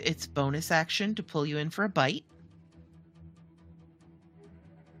use its bonus action to pull you in for a bite.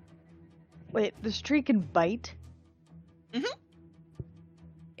 Wait, this tree can bite?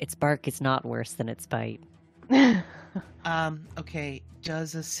 Its bark is not worse than its bite. Okay.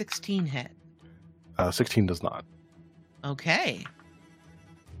 Does a 16 hit? 16 does not. Okay.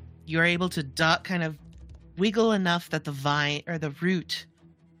 You're able to kind of wiggle enough that the vine or the root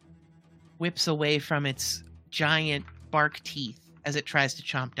whips away from its giant bark teeth as it tries to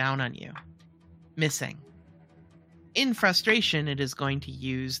chomp down on you, missing. In frustration, it is going to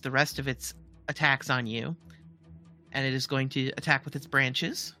use the rest of its attacks on you, and it is going to attack with its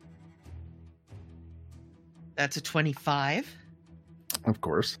branches. That's a 25. Of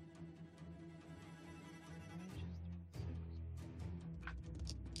course.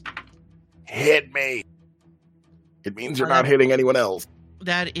 Hit me. It means you're not hitting anyone else.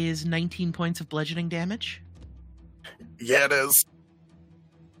 That is 19 points of bludgeoning damage. Yeah, it is.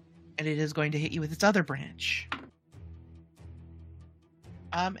 And it is going to hit you with its other branch.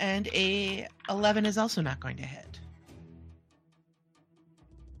 And a 11 is also not going to hit.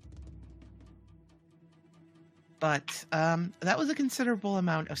 But that was a considerable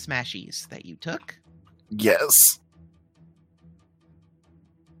amount of smashies that you took. Yes.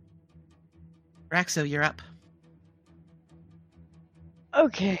 Raxo, you're up.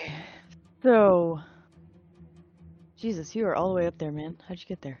 Okay. So. Jesus, you are all the way up there, man. How'd you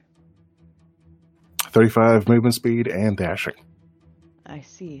get there? 35 movement speed and dashing. I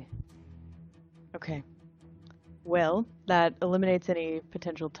see. Okay. Well, that eliminates any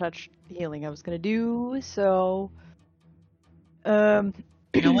potential touch healing I was gonna do, so... No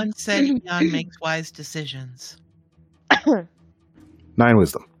one said Eon makes wise decisions. 9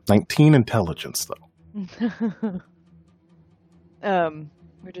 wisdom. 19 intelligence, though.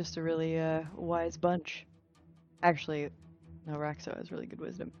 We're just a really wise bunch. Actually, no, Raxo has really good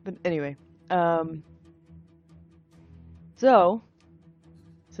wisdom. But anyway, so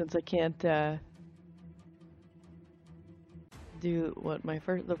since I can't do what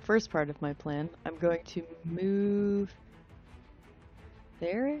the first part of my plan, I'm going to move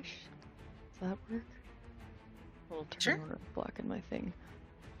there-ish. Does that work? A little turn order blocking my thing.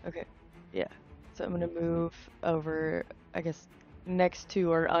 Okay, yeah. So I'm gonna move over, I guess, next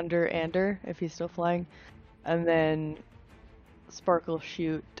to or under Ander if he's still flying, and then Sparkle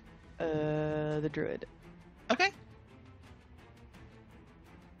shoot the druid. Okay.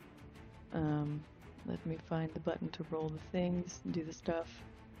 Let me find the button to roll the things and do the stuff.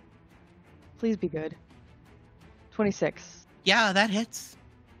 Please be good. 26. Yeah, that hits.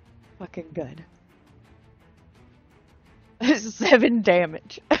 Fucking good. 7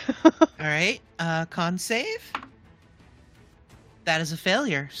 damage. Alright, con save. That is a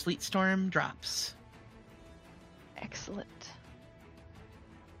failure. Sleet Storm drops. Excellent.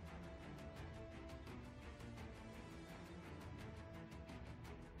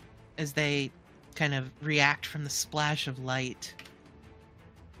 As they kind of react from the splash of light,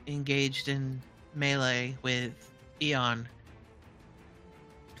 engaged in melee with Eon,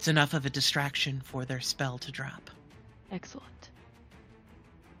 it's enough of a distraction for their spell to drop. Excellent.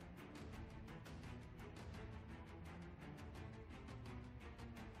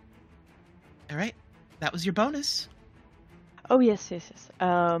 All right, that was your bonus. Oh yes.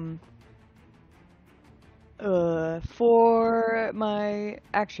 For my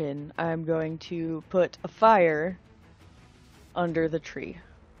action, I'm going to put a fire under the tree.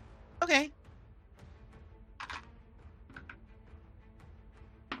 Okay.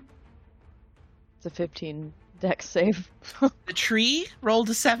 It's a 15 dex save. The tree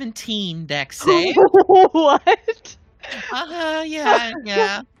rolled a 17 dex save. What?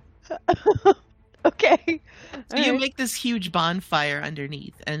 Yeah. Okay. So you make this huge bonfire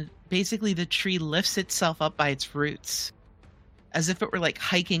underneath, and basically the tree lifts itself up by its roots, as if it were like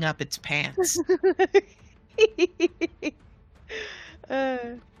hiking up its pants.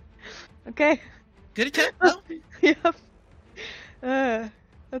 Okay. Good attempt, though. Yep.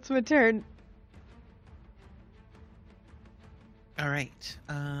 That's my turn. All right.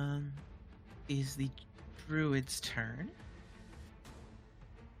 Is the druid's turn.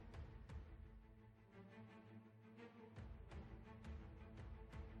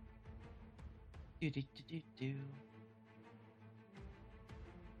 Do.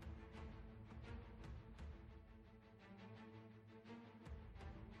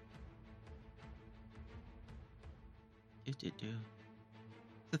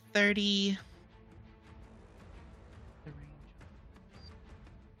 The 30. The range.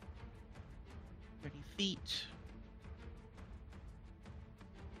 30 feet.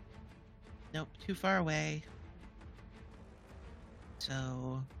 Nope, too far away.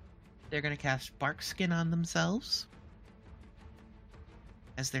 So they're going to cast Bark Skin on themselves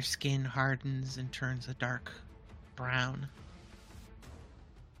as their skin hardens and turns a dark brown.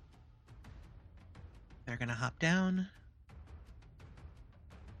 They're going to hop down,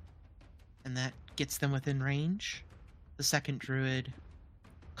 and that gets them within range. The second druid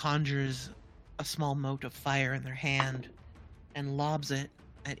conjures a small mote of fire in their hand and lobs it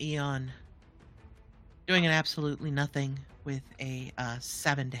at Eon, doing an absolutely nothing with a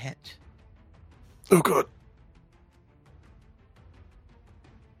 7 to hit. Oh, God.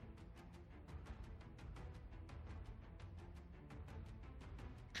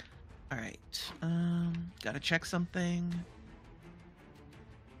 All right. Gotta check something.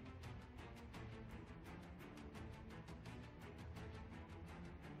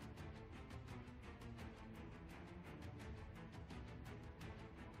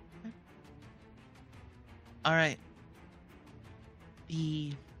 All right.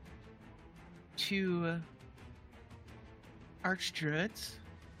 The two archdruids.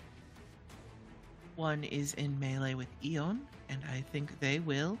 One is in melee with Eon, and I think they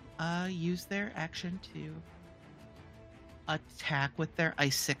will use their action to attack with their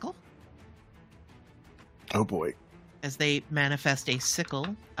ice sickle Oh boy. as they manifest a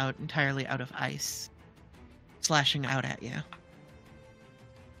sickle entirely out of ice, slashing out at you.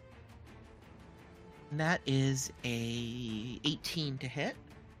 And that is a 18 to hit.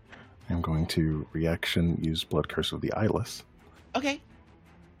 I'm going to reaction use Blood Curse of the Eyeless Okay.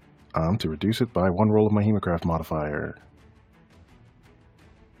 to reduce it by 1 roll of my Hemocraft modifier.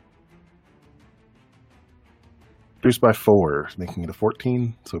 Reduced by 4, making it a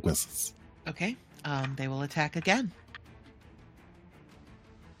 14, so it misses. Okay. They will attack again.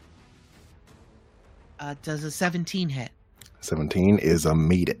 Does a 17 hit? 17 is a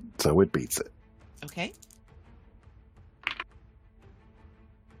made it, so it beats it. Okay.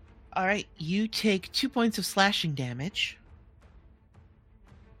 All right. You take 2 points of slashing damage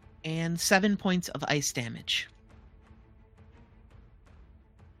and 7 points of ice damage.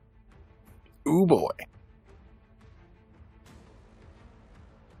 Ooh boy.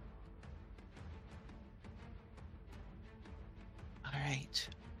 All right.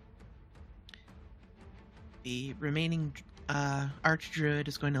 The remaining archdruid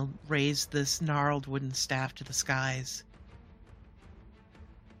is going to raise this gnarled wooden staff to the skies.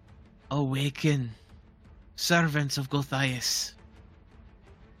 Awaken, servants of Gothias.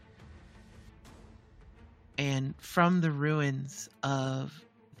 And from the ruins of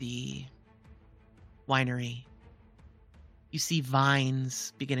the winery, you see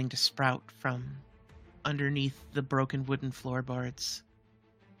vines beginning to sprout from underneath the broken wooden floorboards,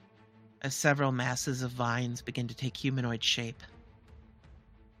 as several masses of vines begin to take humanoid shape.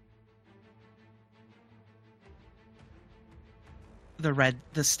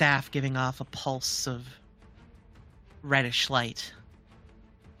 The staff giving off a pulse of reddish light.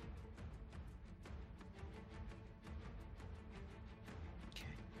 Okay.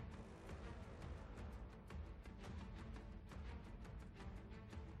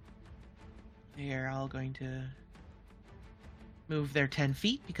 They are all going to move their 10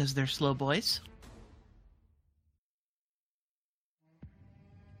 feet because they're slow boys.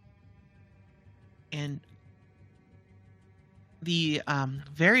 And the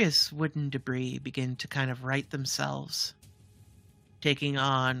various wooden debris begin to kind of right themselves, taking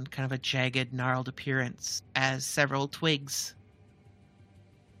on kind of a jagged, gnarled appearance as several twigs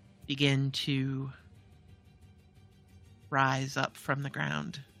begin to rise up from the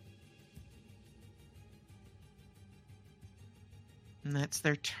ground. And that's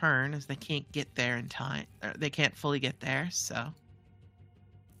their turn, as they can't get there in time. They can't fully get there, so.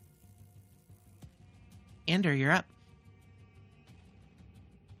 Ander, you're up.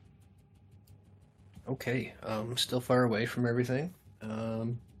 Okay, still far away from everything.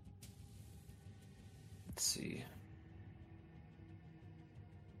 Let's see.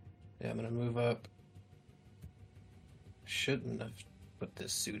 Yeah, I'm gonna move up. Shouldn't have put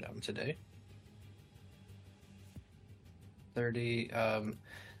this suit on today. 30. It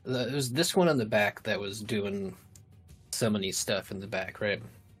was this one on the back that was doing summony stuff in the back, right?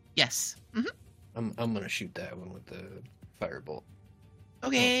 Yes. Mm-hmm. I'm gonna shoot that one with the firebolt.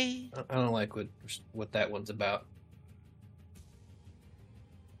 Okay. I don't like what that one's about.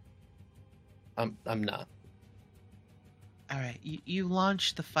 I'm not. All right. You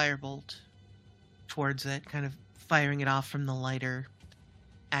launch the firebolt towards it, kind of firing it off from the lighter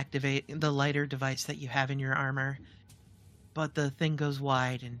device that you have in your armor. But the thing goes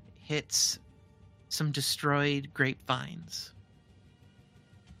wide and hits some destroyed grapevines,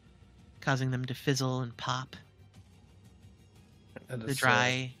 causing them to fizzle and pop. The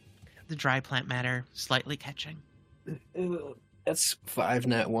dry plant matter slightly catching. That's 5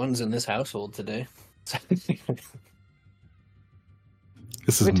 nat 1s in this household today.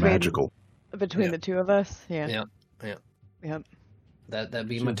 This is magical. Between the two of us, yeah. Yep. That'd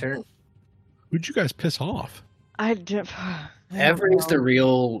be my turn. Who'd you guys piss off? Avery's the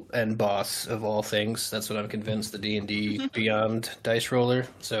real end boss of all things. That's what I'm convinced. The D&D Beyond dice roller.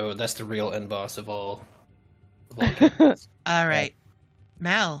 So that's the real end boss of all. All right,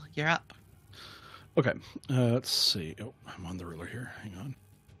 Mal, you're up. Okay, let's see. Oh, I'm on the ruler here. Hang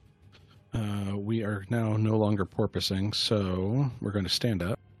on. We are now no longer porpoising, so we're going to stand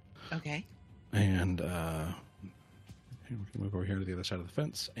up. Okay. And we can move over here to the other side of the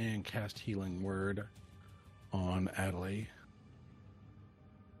fence and cast Healing Word on Adelaide.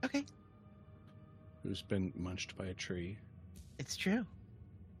 Okay. Who's been munched by a tree. It's true.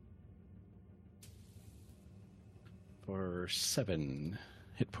 For 7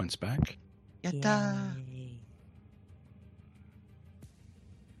 hit points back. Yatta! Yay.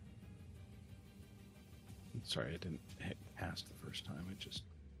 Sorry, I didn't hit cast the first time. It just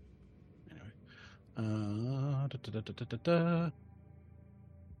anyway.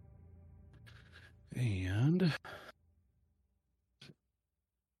 And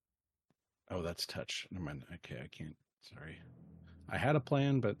oh, that's touch. Never mind. Okay, I can't. Sorry, I had a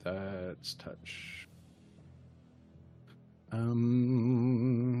plan, but that's touch. Okay,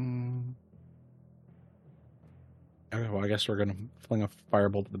 well, I guess we're gonna fling a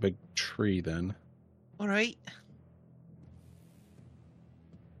firebolt at the big tree then. All right.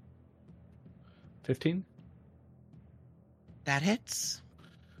 15. That hits.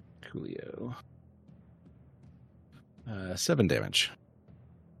 Coolio. 7 damage.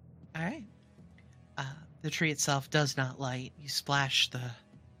 All right. The tree itself does not light. You splash the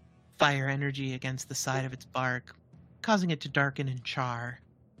fire energy against the side of its bark, causing it to darken and char.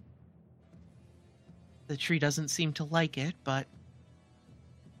 The tree doesn't seem to like it, but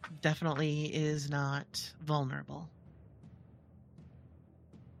definitely is not vulnerable.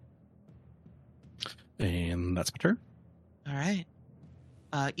 And that's my turn. All right.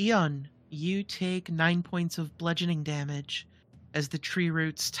 Eon, you take 9 points of bludgeoning damage as the tree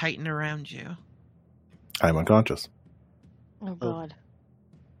roots tighten around you. I'm unconscious. Oh god.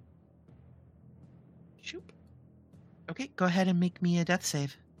 Shoop. Okay, go ahead and make me a death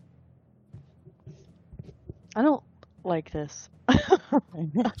save. I don't like this.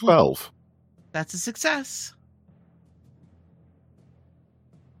 12. That's a success.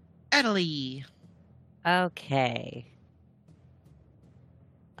 Adelie. Okay.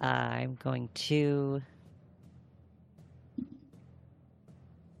 I'm going to.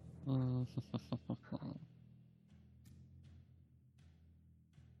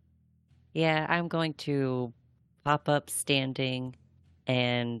 Yeah, I'm going to pop up standing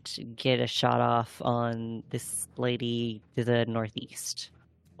and get a shot off on this lady to the northeast.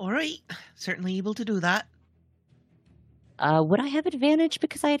 All right, certainly able to do that. Would I have advantage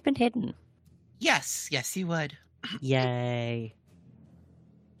because I had been hidden? Yes, you would. Yay.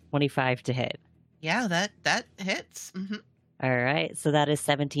 25 to hit. Yeah, that hits. Mm-hmm. All right, so that is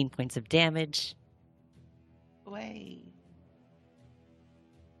 17 points of damage. Away.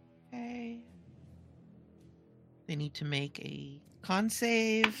 Okay. They need to make a con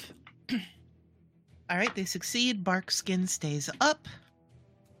save. All right, they succeed. Bark skin stays up,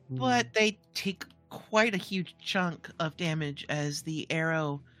 but they take quite a huge chunk of damage as the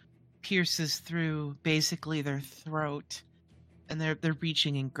arrow pierces through basically their throat, and they're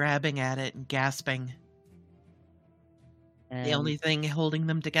reaching and grabbing at it and gasping. The only thing holding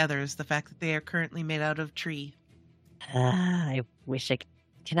them together is the fact that they are currently made out of tree. I wish I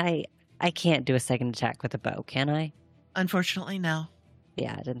can. I can't do a second attack with a bow, can I? Unfortunately, no.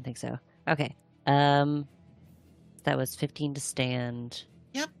 Yeah, I didn't think so. Okay. That was 15 to stand.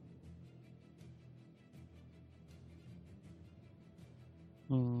 Yep.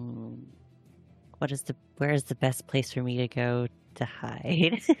 Where is the best place for me to go to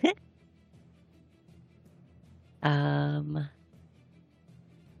hide?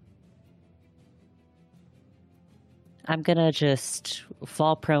 I'm gonna just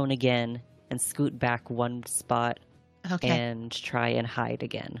fall prone again and scoot back one spot Okay. and try and hide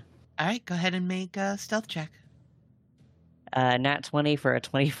again. All right, go ahead and make a stealth check. Nat 20 for a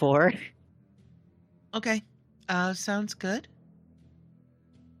 24. Okay. Sounds good.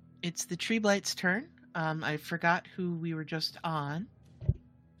 It's the Tree Blight's turn. I forgot who we were just on.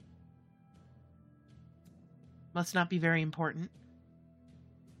 Must not be very important.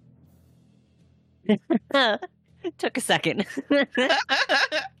 Took a second.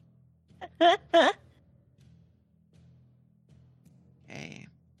 Okay.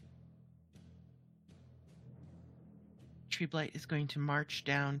 Tree Blight is going to march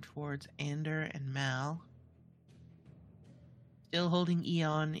down towards Ander and Mal, still holding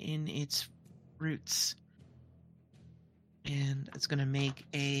Eon in its roots. And it's going to make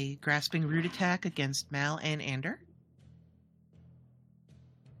a grasping root attack against Mal and Ander.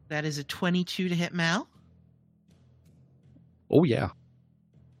 That is a 22 to hit Mal. Oh, yeah.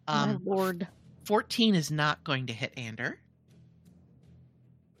 My lord. 14 is not going to hit Ander.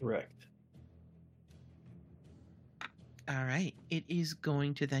 Correct. All right. It is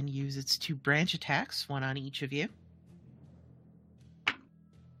going to then use its 2 branch attacks, one on each of you.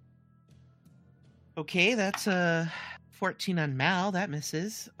 Okay, that's a 14 on Mal. That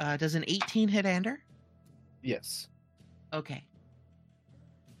misses. Does an 18 hit Ander? Yes. Okay.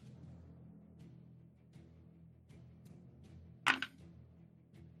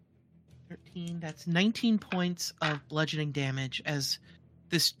 That's 19 points of bludgeoning damage as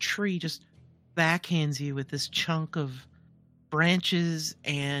this tree just backhands you with this chunk of branches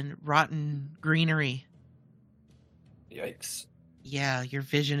and rotten greenery. Yikes. Yeah, your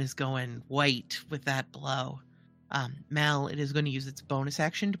vision is going white with that blow. Mal, it is going to use its bonus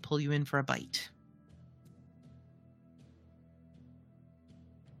action to pull you in for a bite.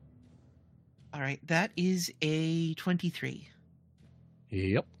 All right, that is a 23.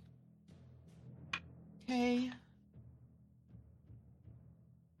 Yep. Okay.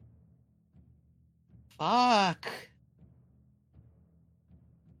 Fuck.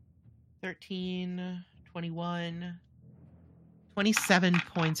 13, 21, 27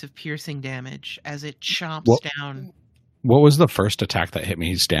 points of piercing damage as it chomps down. What was the first attack that hit me?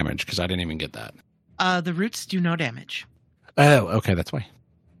 He's damaged because I didn't even get that. The roots do no damage. Oh, okay, that's why.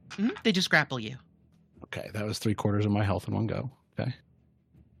 They just grapple you. Okay, that was 3/4 of my health in one go. Okay.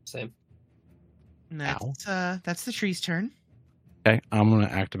 Same. And that's the tree's turn. Okay, I'm going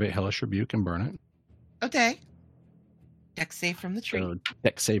to activate Hellish Rebuke and burn it. Okay. Dex save from the tree. So,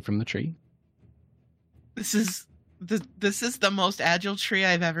 dex save from the tree. This is the most agile tree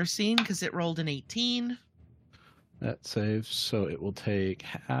I've ever seen because it rolled an 18. That saves, so it will take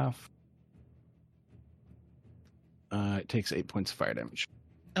half. It takes 8 points of fire damage.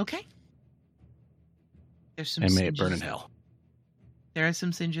 Okay. There's some And may singes. it burn in hell. There are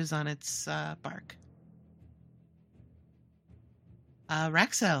some singes on its bark.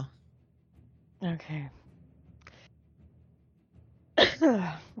 Raxo. Okay.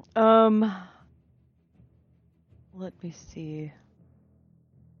 Let me see.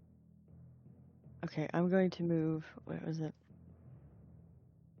 Okay, I'm going to move. Where was it?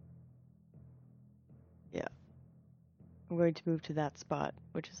 Yeah. I'm going to move to that spot,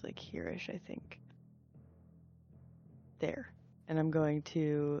 which is like here-ish, I think. There. And I'm going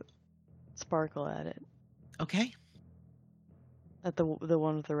to sparkle at it. Okay. At the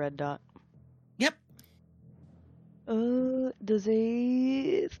one with the red dot. Yep. Does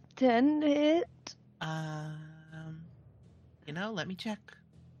a 10 hit? Let me check.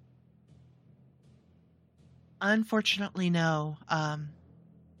 Unfortunately, no.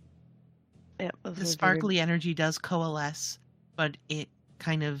 Yeah, The sparkly energy does coalesce, but it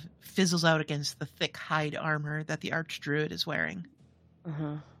kind of fizzles out against the thick hide armor that the Archdruid is wearing.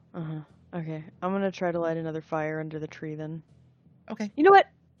 Okay, I'm gonna try to light another fire under the tree then. Okay. You know what?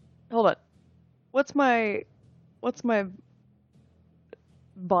 Hold on. What's my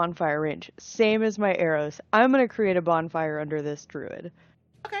bonfire range? Same as my arrows. I'm gonna create a bonfire under this druid.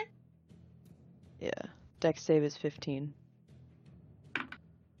 Okay. Yeah. Dex save is 15.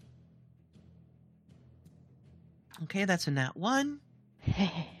 Okay, that's a nat 1.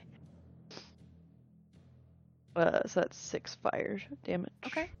 So that's 6 fire damage.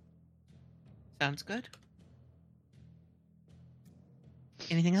 Okay. Sounds good.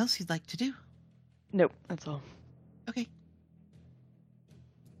 Anything else you'd like to do? Nope, that's all. Okay.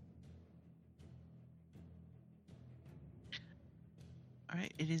 All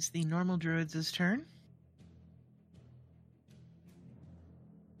right, it is the normal druid's turn.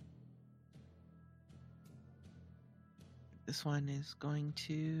 This one is going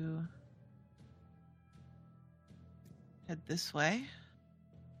to head this way.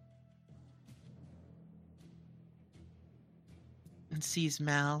 And sees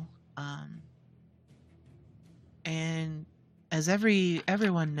Mal. And as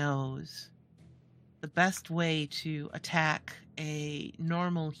everyone knows, the best way to attack a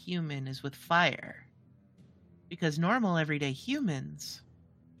normal human is with fire. Because normal everyday humans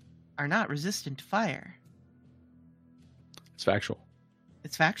are not resistant to fire. It's factual.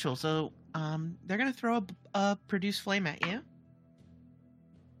 It's factual. So they're going to throw a produce flame at you.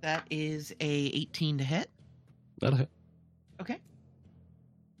 That is a 18 to hit. That'll hit. Okay.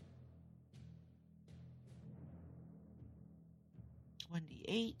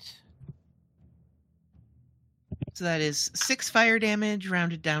 $1d8. So that is 6 fire damage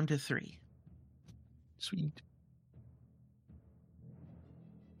rounded down to 3. Sweet.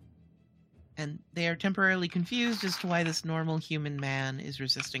 And they are temporarily confused as to why this normal human man is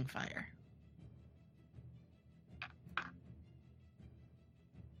resisting fire.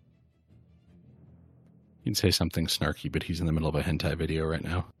 You can say something snarky, but he's in the middle of a hentai video right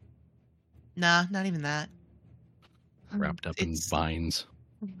now. Nah, not even that. Wrapped up in vines.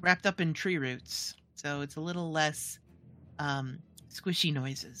 Wrapped up in tree roots. So it's a little less squishy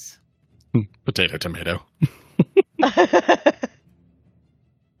noises. Potato, tomato.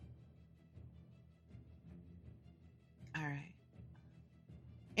 All right.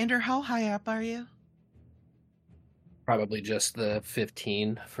 Andrew, how high up are you? Probably just the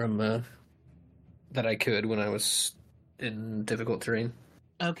 15 from that I could when I was in difficult terrain.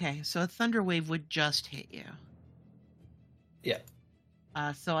 Okay, so a thunder wave would just hit you. Yeah.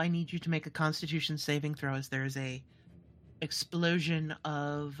 So I need you to make a Constitution saving throw as there is a explosion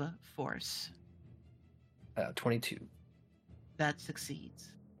of force. 22. That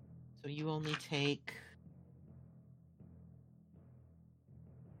succeeds. So you only take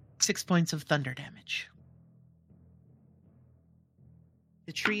 6 points of thunder damage.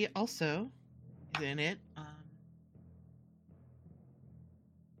 The tree also is in it.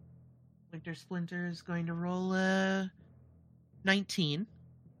 Winter Splinter is going to roll a 19.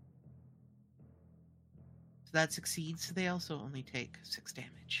 So that succeeds. They also only take 6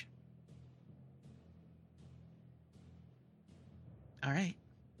 damage. All right.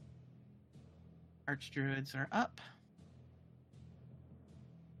 Archdruids are up.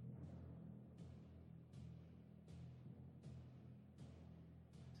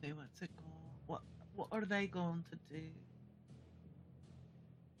 Say what's it going? What are they going to do?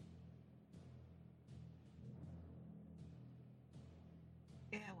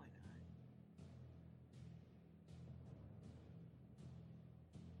 Yeah, why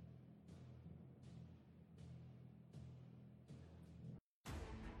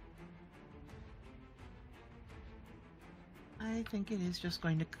not? I think it is just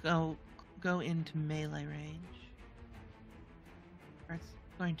going to go into melee range. Or it's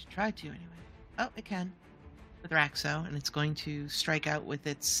going to try to anyway. Oh, it can. With Raxo, and it's going to strike out with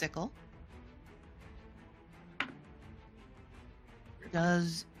its sickle.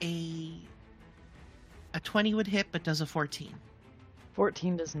 Does a 20 would hit, but does a 14.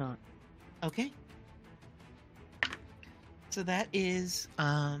 14 does not. Okay. So that is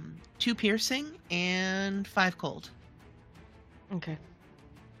 2 piercing and 5 cold. Okay.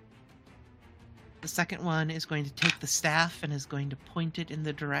 The second one is going to take the staff and is going to point it in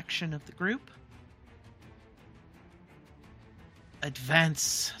the direction of the group.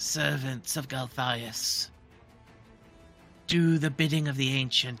 Advance, servants of Galthias. Do the bidding of the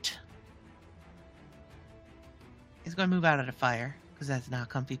ancient. He's going to move out of the fire, because that's not a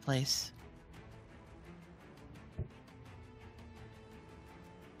comfy place.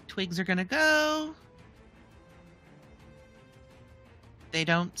 Twigs are going to go. They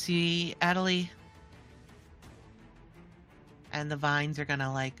don't see Adelie. And the vines are going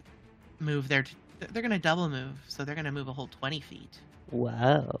to, move they're going to double move, so they're going to move a whole 20 feet.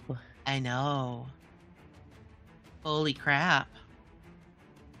 Whoa. I know. Holy crap.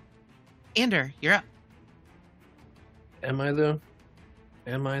 Ander, you're up. Am I though?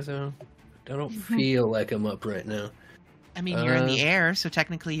 I don't feel like I'm up right now. I mean, you're in the air, so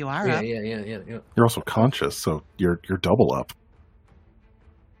technically you are up. Yeah. You're also conscious, so you're double up.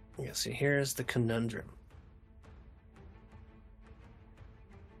 Yeah, see, here's the conundrum.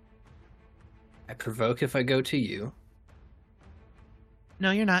 I provoke if I go to you.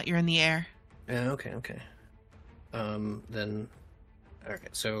 No, you're not. You're in the air. Yeah, okay. Then, okay,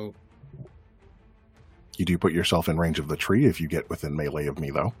 so... You do put yourself in range of the tree if you get within melee of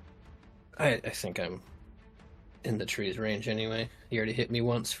me, though. I think I'm in the tree's range anyway. You already hit me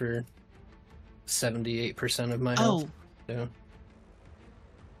once for 78% of my health. Oh.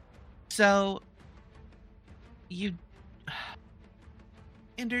 So, you...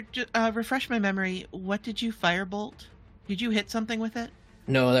 Ander, refresh my memory. What did you firebolt? Did you hit something with it?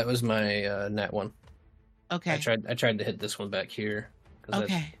 No, that was my nat one. Okay. I tried to hit this one back here.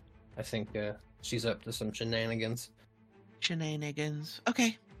 Okay. I think she's up to some shenanigans.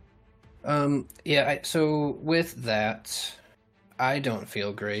 Okay. Yeah, so with that, I don't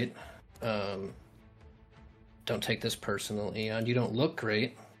feel great. Don't take this personal, Eon. You don't look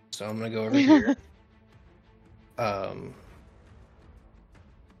great, so I'm gonna go over here.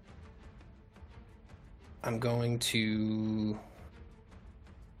 I'm going to...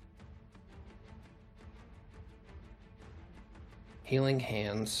 Healing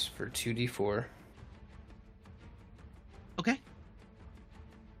Hands for 2d4. Okay.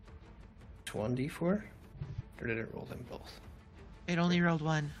 1d4? Or did it roll them both? It only rolled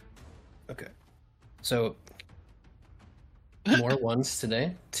 1. Okay. So, more ones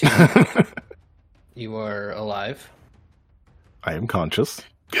today. 2. You are alive. I am conscious.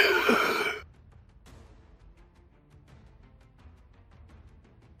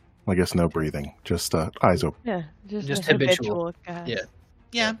 I guess no breathing, just eyes open. Yeah, Just a habitual. Gas.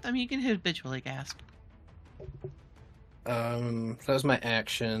 Yeah, I mean, you can habitually gasp. So that was my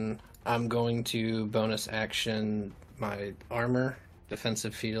action. I'm going to bonus action my armor,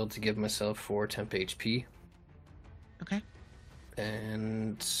 defensive field to give myself 4 temp HP. Okay.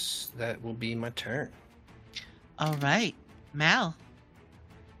 And that will be my turn. All right. Mal.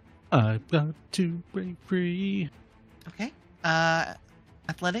 I've got to break free. Okay.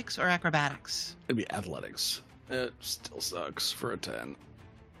 Athletics or acrobatics? It'd be athletics. It still sucks for a 10.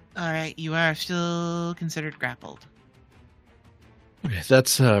 All right, you are still considered grappled. Okay,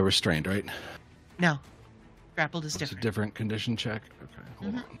 that's restrained, right? No, grappled is It's a different. different condition check. Okay,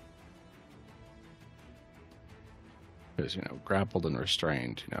 hold Mhm. on. Because, grappled and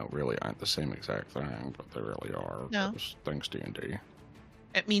restrained, really aren't the same exact thing, but they really are. No. 'Cause thanks D&D.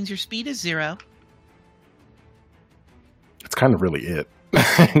 It means your speed is 0. It's kind of really it.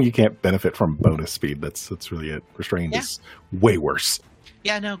 You can't benefit from bonus speed. That's really it. Restrained Yeah. is way worse.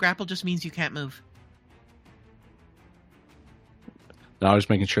 Yeah, no, grapple just means you can't move. No, I was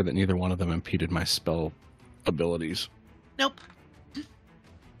making sure that neither one of them impeded my spell abilities. Nope.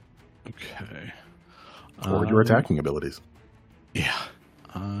 Okay. Or your attacking abilities. Yeah.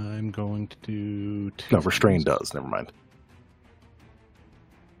 I'm going to do 2. No, restrained does. Never mind.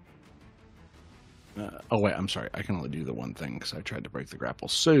 Oh, wait, I'm sorry. I can only do the one thing because I tried to break the grapple.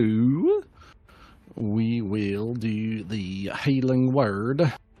 So, we will do the healing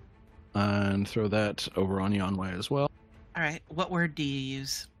word and throw that over on Yanwei as well. All right, what word do you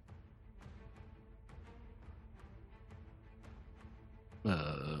use?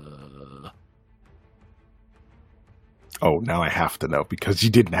 Oh, now I have to know because you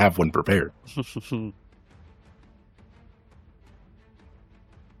didn't have one prepared.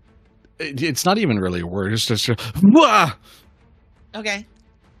 It's not even really a word. It's just Wah! Okay,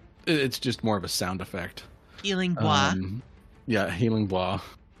 It's just more of a sound effect. healing bois. Yeah, healing blah.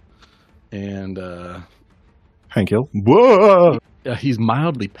 And Hank Hill. Whoa! he's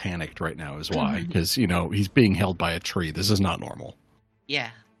mildly panicked right now is why. Mhm. Because, he's being held by a tree. This is not normal. Yeah.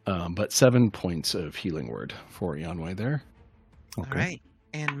 But 7 points of healing word for Yanwei there. All right.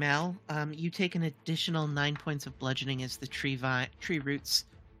 And Mel, you take an additional 9 points of bludgeoning as the tree roots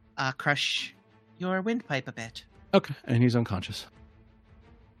crush your windpipe a bit. Okay, and he's unconscious.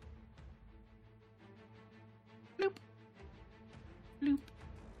 Bloop. Bloop.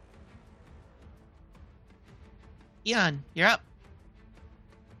 Eon, you're up.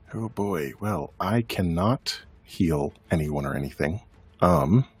 Oh boy. Well, I cannot heal anyone or anything. So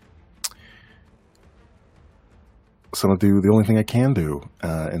I'm gonna do the only thing I can do,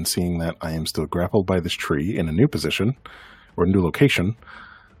 and seeing that I am still grappled by this tree in a new position or a new location,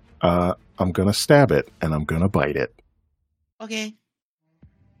 I'm gonna stab it and I'm gonna bite it. Okay.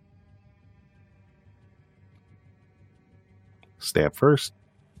 Stab first.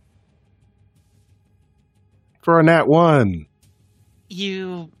 For a nat 1.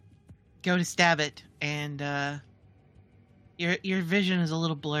 You go to stab it, and your vision is a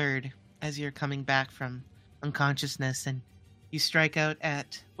little blurred as you're coming back from unconsciousness, and you strike out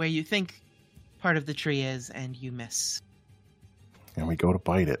at where you think part of the tree is, and you miss. And we go to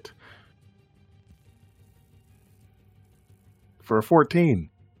bite it. For a 14.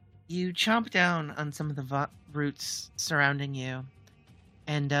 You chomp down on some of the roots surrounding you,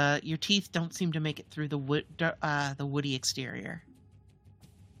 and your teeth don't seem to make it through the woody exterior.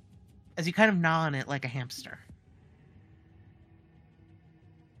 As you kind of gnaw on it like a hamster.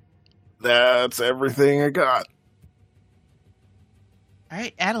 That's everything I got. All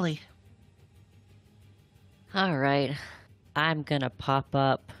right, Adelie. All right. I'm going to pop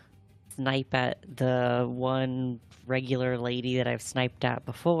up, snipe at the one regular lady that I've sniped at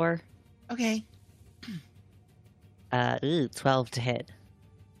before. Okay. 12 to hit.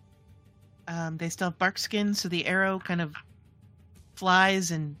 They still have bark skin, so the arrow kind of flies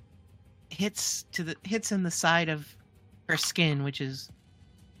and hits in the side of her skin, which is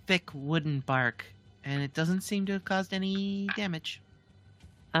thick wooden bark, and it doesn't seem to have caused any damage.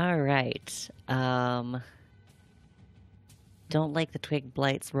 All right. Don't like the twig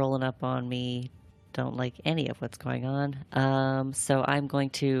blights rolling up on me. Don't like any of what's going on. So I'm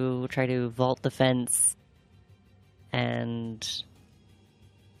going to try to vault the fence and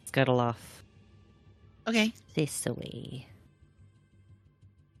scuttle off Okay. this way.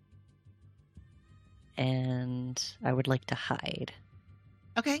 And I would like to hide.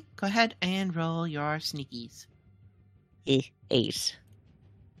 Okay, go ahead and roll your sneakies. 8.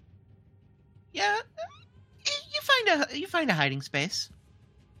 Yeah, you find a hiding space.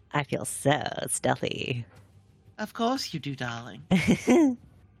 I feel so stealthy. Of course you do, darling.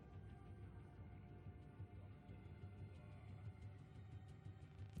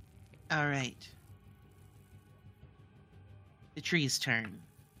 All right. The tree's turn.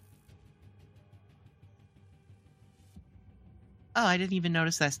 Oh, I didn't even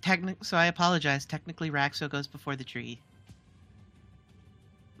notice that. So I apologize. Technically, Raxo goes before the tree.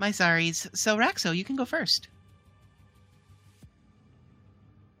 My sorries. So, Raxo, you can go first.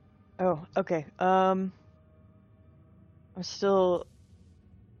 Oh, okay. I'm still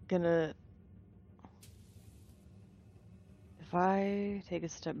gonna... If I take a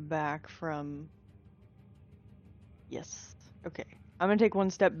step back from... Yes. Okay. I'm gonna take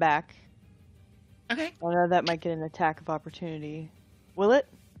one step back. Okay. I know that might get an attack of opportunity. Will it?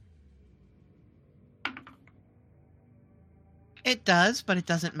 It does, but it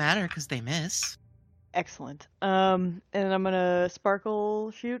doesn't matter because they miss. Excellent. And I'm gonna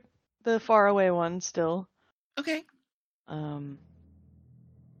sparkle shoot the far away one still. Okay. If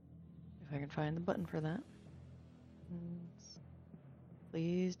I can find the button for that.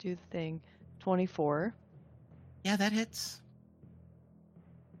 Please do the thing. 24. Yeah, that hits.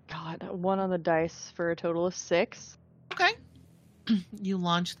 God, 1 on the dice for a total of 6. Okay. You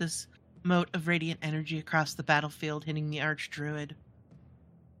launch this mote of radiant energy across the battlefield, hitting the archdruid,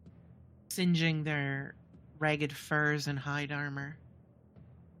 singeing their ragged furs and hide armor.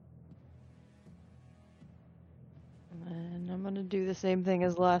 And I'm gonna do the same thing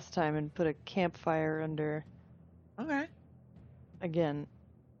as last time and put a campfire under Okay. again.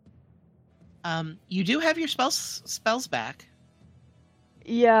 You do have your spells back.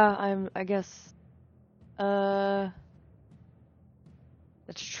 Yeah, I guess that's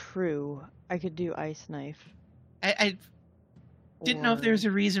true. I could do ice knife. I didn't know if there was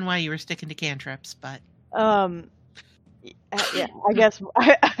a reason why you were sticking to cantrips, but yeah, I guess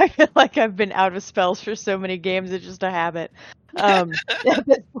I feel like I've been out of spells for so many games, it's just a habit. At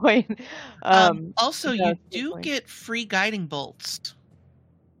this point. Also, yeah, you at this do point. get free guiding bolts.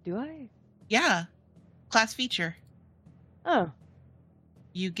 Do I? Yeah, class feature. Oh.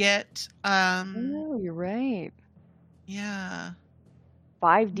 You get Oh, you're right. yeah.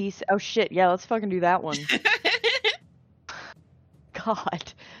 5d. Oh shit! Yeah, let's fucking do that one.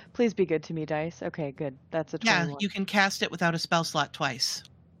 God, please be good to me, dice. Okay, good. That's a 21. Yeah, you can cast it without a spell slot twice.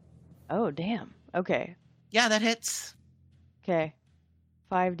 Oh damn. Okay. Yeah, that hits. Okay.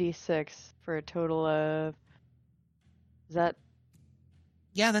 5d6 for a total of. Is that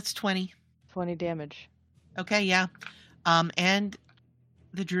Yeah, that's 20. 20 damage? Okay, yeah. And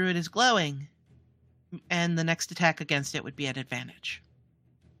the druid is glowing, and the next attack against it would be at advantage.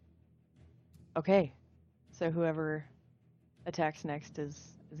 Okay. So whoever attacks next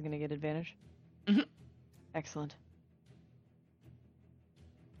is gonna get advantage. Mhm. Excellent.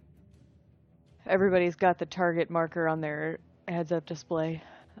 Everybody's got the target marker on their heads-up display.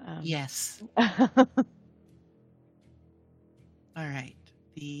 Yes. All right.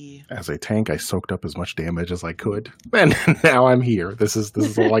 As a tank, I soaked up as much damage as I could, and now I'm here. This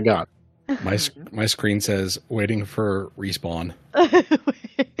is all I got. My screen says waiting for respawn.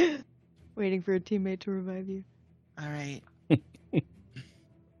 Waiting for a teammate to revive you. All right.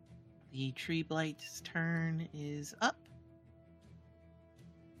 The tree blight's turn is up.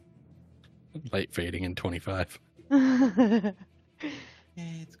 Light fading in 25. Okay,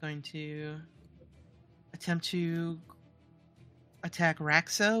 it's going to attempt to attack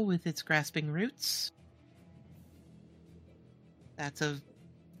Raxo with its grasping roots. That's a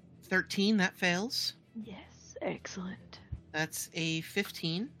 13. That fails. Yes, excellent. That's a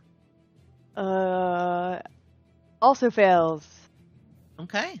 15. Also fails.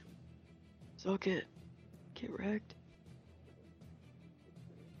 Okay. Suck it. Get wrecked.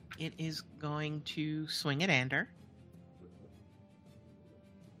 It is going to swing at Ander.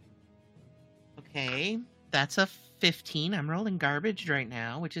 Okay. That's a 15. I'm rolling garbage right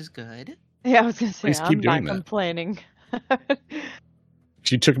now, which is good. Yeah, I was gonna say Please keep I'm doing not that. complaining.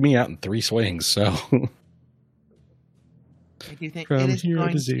 She took me out in 3 swings, so I do think from it is here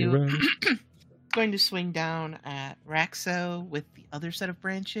going to zero. going to swing down at Raxo with the other set of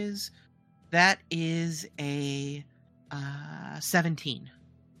branches. That is a 17.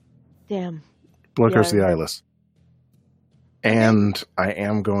 Damn. Blood Curse of the Yeah. Eyeless. And I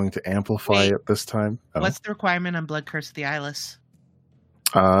am going to amplify Wait. it this time. Oh. What's the requirement on Blood Curse of the Eyeless?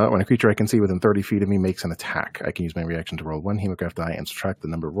 When a creature I can see within 30 feet of me makes an attack, I can use my reaction to roll 1 hemograph die and subtract the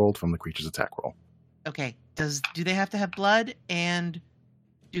number rolled from the creature's attack roll. Okay. Do they have to have blood, and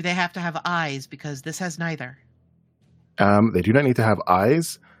do they have to have eyes? Because this has neither. They do not need to have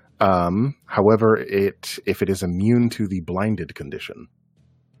eyes. However, if it is immune to the blinded condition.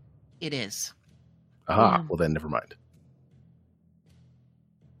 It is. Aha, well then never mind.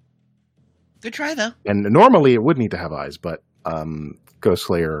 Good try, though. And normally it would need to have eyes, but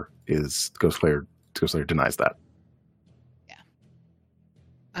Ghostslayer denies that.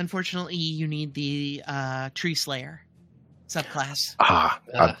 Unfortunately, you need the Tree Slayer subclass.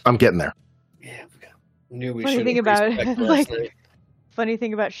 I'm getting there. Yeah, knew we Funny should thing have about it, respect last like- night. Funny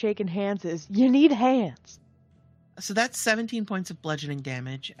thing about shaking hands is you need hands. So that's 17 points of bludgeoning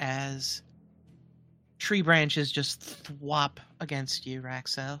damage as tree branches just thwop against you,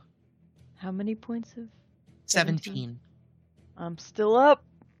 Raxo. How many points of? 17. I'm still up.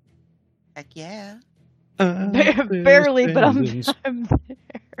 Heck yeah. Barely, but I'm there.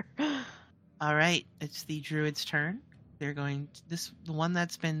 All right, it's the druid's turn. They're going to, the one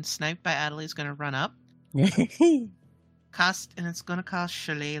that's been sniped by Adelaide is going to run up. And it's going to cost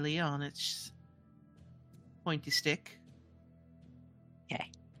Shillelagh on its pointy stick. Okay.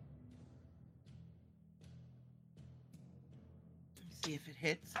 Let's see if it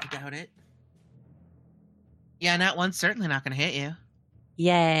hits. I doubt it. Yeah, that one's certainly not going to hit you.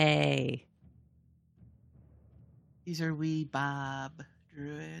 Yay. These are wee Bob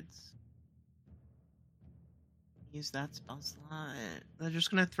druids. Use that spell slot. They're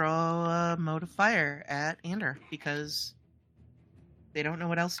just going to throw a mode of fire at Ander because they don't know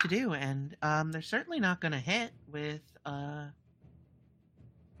what else to do. And they're certainly not going to hit with a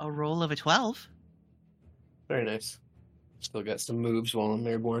roll of a 12. Very nice. Still got some moves while I'm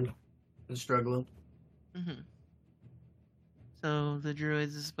airborne and struggling. Mm-hmm. So the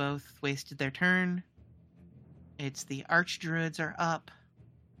druids both wasted their turn. It's the archdruids are up.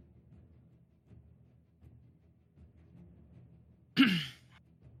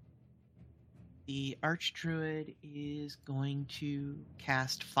 The archdruid is going to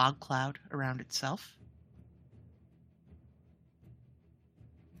cast Fog Cloud around itself.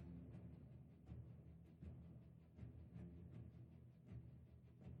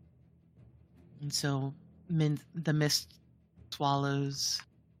 And so the mist swallows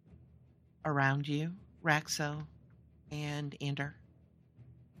around you, Raxo and Ander,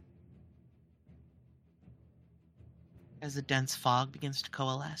 as a dense fog begins to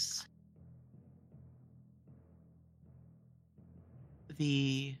coalesce.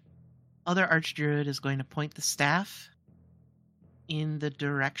 The other archdruid is going to point the staff in the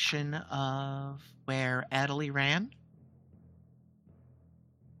direction of where Adelaide ran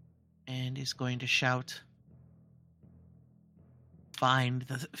and is going to shout, Find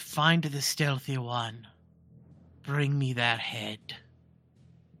the stealthy one. Bring me that head.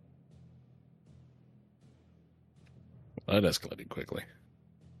 That escalated quickly.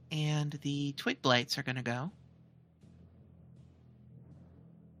 And the twig blights are going to go.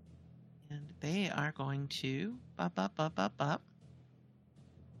 And they are going to bop. A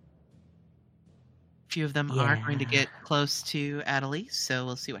few of them are going to get close to Adelaide, so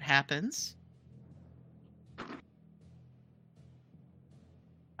we'll see what happens.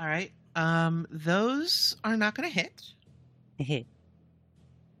 All right. Those are not going to hit.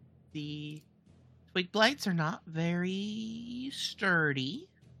 The twig blights are not very sturdy,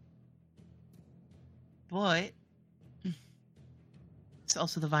 but it's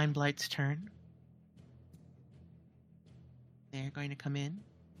also the vine blight's turn. They're going to come in,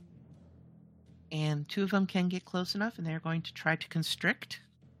 and two of them can get close enough, and they're going to try to constrict.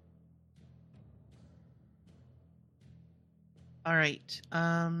 All right.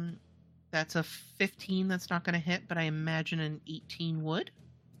 That's a 15 that's not going to hit, but I imagine an 18 would.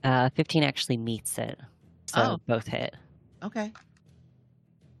 15 actually meets it. So both hit. Okay.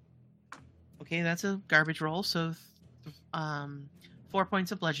 Okay, that's a garbage roll, so 4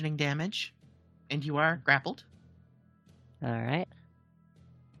 points of bludgeoning damage, and you are grappled. All right.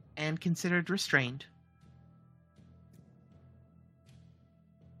 And considered restrained.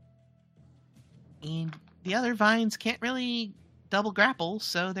 And the other vines can't really double grapple,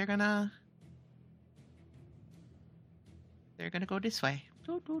 so they're gonna go this way.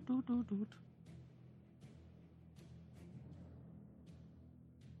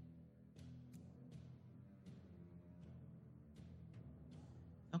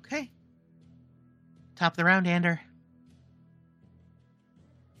 Okay. Top of the round, Ander.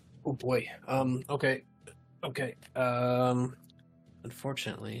 Oh boy. Okay.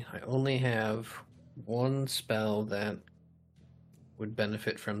 Unfortunately, I only have one spell that would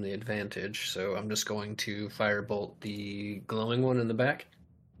benefit from the advantage, so I'm just going to firebolt the glowing one in the back.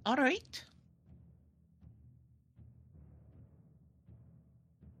 All right.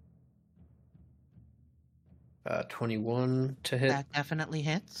 Uh, 21 to hit. That definitely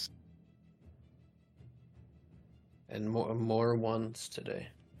hits. And more ones today.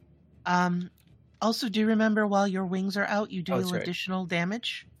 Also, do remember while your wings are out, you deal right. additional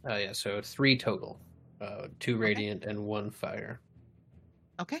damage. Oh yeah, so 3 total. 2 radiant and 1 fire.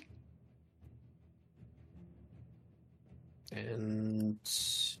 Okay. And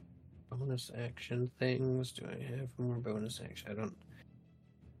bonus action things. Do I have more bonus action?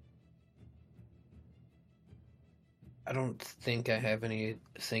 I don't think I have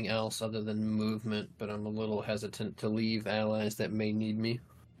anything else other than movement, but I'm a little hesitant to leave allies that may need me.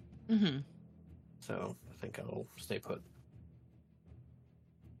 Mm-hmm. So I think I'll stay put.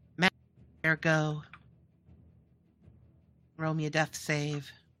 Ergo. Roll me a death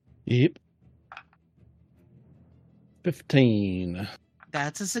save. Yep. 15.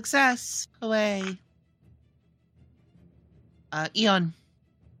 That's a success. Away. Eon.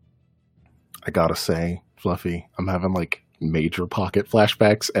 I gotta say, Fluffy, I'm having like major pocket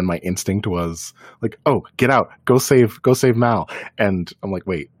flashbacks, and my instinct was like, "Oh, get out, go save Mal," and I'm like,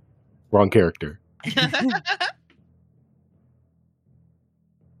 "Wait, wrong character." Is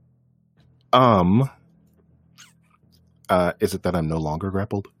it that I'm no longer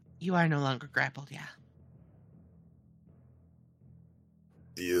grappled? You are no longer grappled, yeah.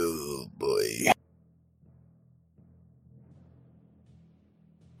 Oh boy.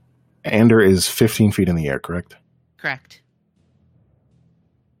 Ander is 15 feet in the air, correct? Correct.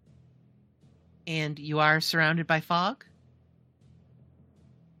 And you are surrounded by fog.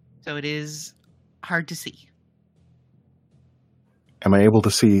 So it is hard to see. Am I able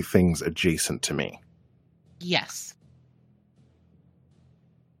to see things adjacent to me? Yes.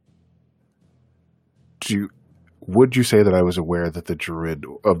 Would you say that I was aware that the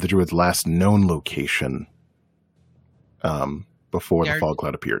druid's last known location before the fog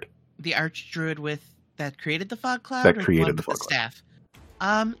cloud appeared? The archdruid that created the fog cloud? That created the fog cloud. Staff.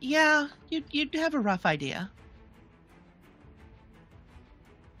 Yeah, you'd have a rough idea.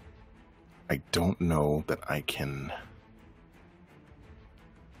 I don't know that I can.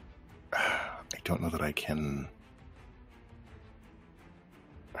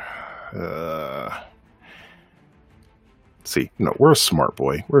 See, no, we're a smart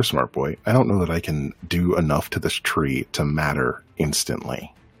boy. I don't know that I can do enough to this tree to matter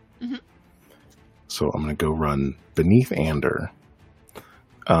instantly. Mm-hmm. So I'm going to go run beneath Ander,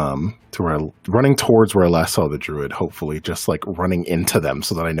 running towards where I last saw the druid. Hopefully, just like running into them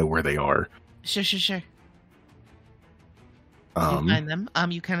so that I know where they are. Sure. You find them.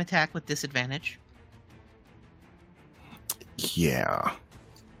 You can attack with disadvantage. Yeah.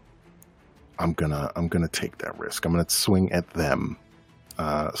 I'm gonna take that risk. I'm gonna swing at them.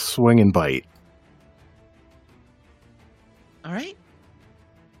 Swing and bite. All right.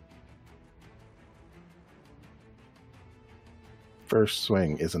 First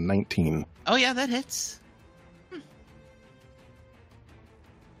swing is a 19. Oh yeah, that hits.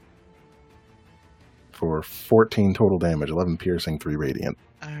 For 14 total damage, 11 piercing, 3 radiant.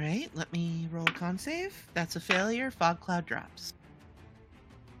 All right, let me roll a con save. That's a failure. Fog cloud drops.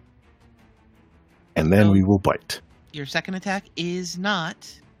 And then we will bite. Your second attack is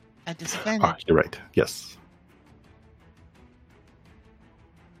not at disadvantage. You're right. Yes.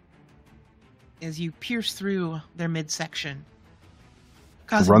 As you pierce through their midsection.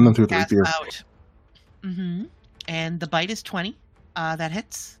 Run them through the rapier. Mm-hmm. And the bite is 20. That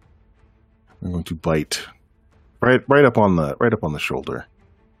hits. I'm going to bite right up on the shoulder.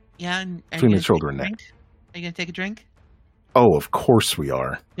 Yeah, and between the shoulder and neck. Are you gonna take a drink? Oh, of course we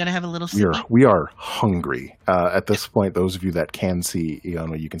are. Gonna have a little sippy? We are hungry. At this point, those of you that can see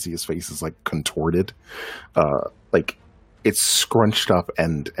Eon, you can see his face is like contorted, like it's scrunched up,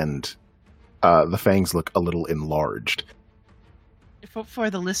 and the fangs look a little enlarged. For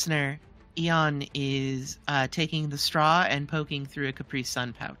the listener, Eon is taking the straw and poking through a Capri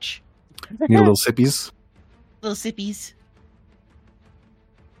Sun pouch. Need little sippies. Little sippies.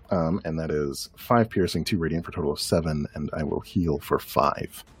 And that is 5 piercing, 2 radiant for a total of 7, and I will heal for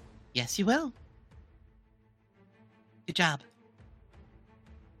 5. Yes, you will. Good job.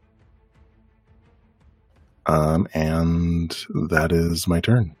 And that is my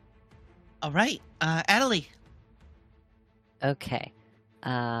turn. All right, Adelie. Okay.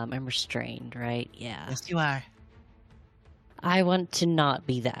 I'm restrained, right? Yeah. Yes, you are. I want to not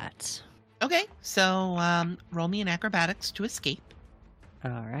be that. Okay, so roll me an acrobatics to escape.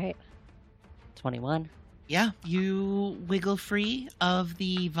 All right. 21. Yeah, you wiggle free of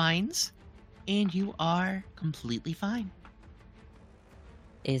the vines, and you are completely fine.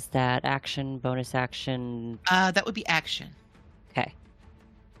 Is that action, bonus action? That would be action. Okay.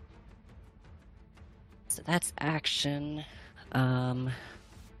 So that's action.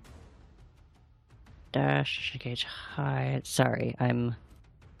 Dash, engage, hide. Sorry, I'm...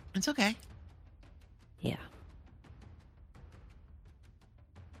 It's okay. Yeah.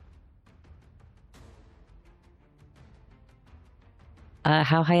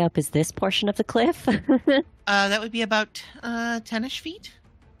 How high up is this portion of the cliff? That would be about 10-ish feet.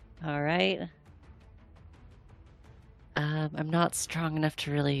 All right. I'm not strong enough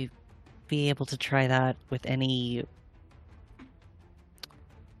to really be able to try that with any...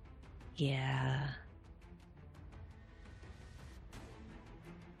 Yeah.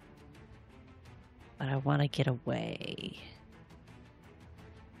 but I want to get away.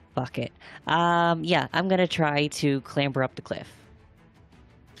 Fuck it. Yeah, I'm gonna try to clamber up the cliff.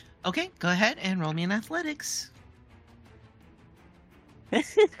 Okay, go ahead and roll me in athletics.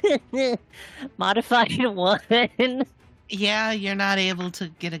 Modified 1. Yeah, you're not able to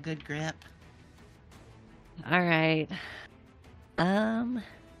get a good grip. All right.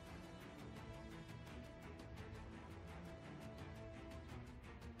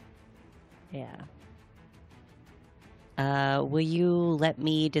 Yeah. Will you let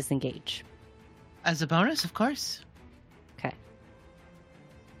me disengage? As a bonus, of course. Okay.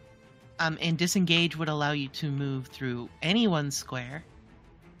 And disengage would allow you to move through anyone's square,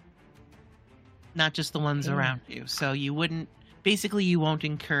 not just the ones Yeah. around you. So you wouldn't, basically you won't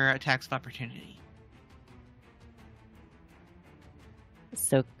incur attacks of opportunity.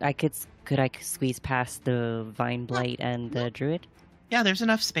 So could I squeeze past the Vine Blight and the Druid? Yeah, there's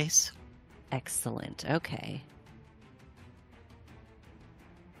enough space. Excellent. Okay.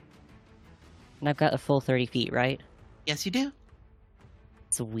 And I've got a full 30 feet, right? Yes, you do.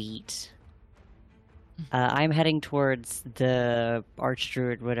 Sweet. I'm heading towards the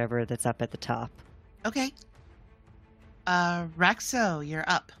Archdruid, whatever that's up at the top. Okay. Raxo, you're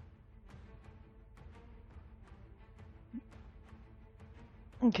up.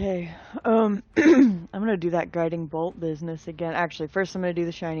 Okay. I'm gonna do that guiding bolt business again. Actually, first I'm gonna do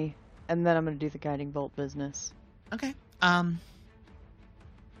the shiny, and then I'm gonna do the guiding bolt business. Okay.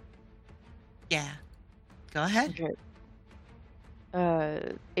 Yeah. Go ahead.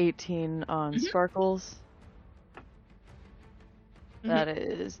 Okay. 18 on sparkles. That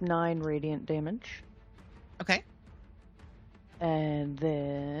is 9 radiant damage. Okay. And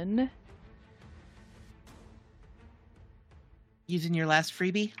then Using your last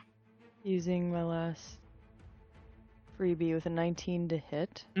freebie. using my last freebie with a 19 to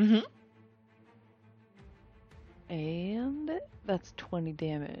hit. Mm-hmm. And that's 20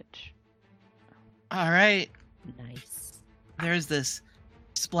 damage. All right. Nice. There's this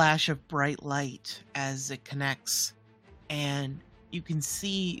splash of bright light as it connects, and you can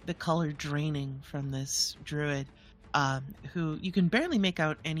see the color draining from this druid, who you can barely make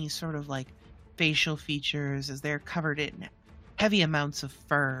out any sort of like facial features as they're covered in heavy amounts of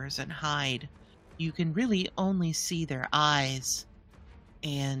furs and hide. You can really only see their eyes,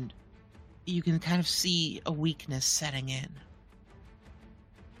 and you can kind of see a weakness setting in.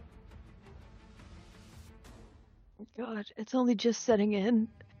 God, it's only just setting in.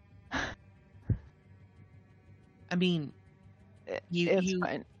 I mean, It's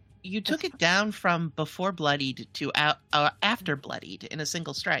fine. you took it down from before bloodied to after bloodied in a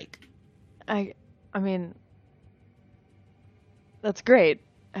single strike. I mean, that's great.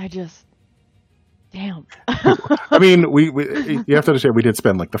 Damn. I mean, we you have to understand we did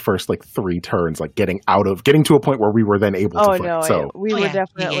spend like the first like 3 turns like getting to a point where we were then able to fight. No, So we Oh, were yeah.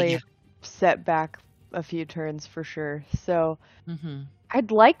 definitely Yeah. set back a few turns for sure. So Mm-hmm.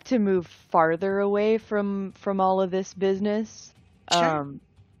 I'd like to move farther away from all of this business. Sure.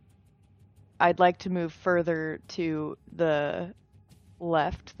 I'd like to move further to the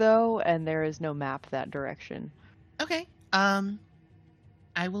left though, and there is no map that direction. Okay.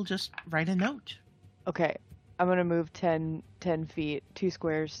 I will just write a note. Okay, I'm gonna move 10 feet, 2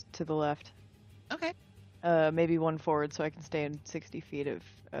 squares to the left. Okay. Maybe 1 forward so I can stay in 60 feet of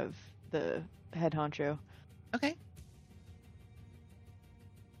the head honcho. Okay.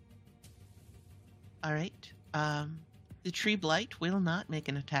 All right. The tree blight will not make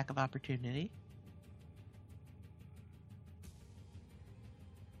an attack of opportunity.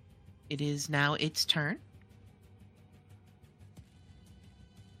 It is now its turn.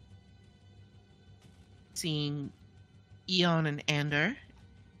 Seeing Eon and Ander,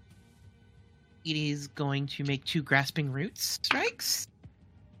 it is going to make 2 grasping roots strikes.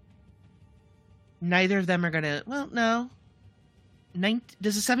 Neither of them are going to... Well, no.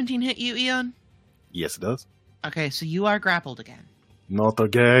 Does a 17 hit you, Eon? yes, it does. Okay, so you are grappled again. Not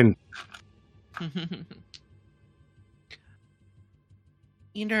again.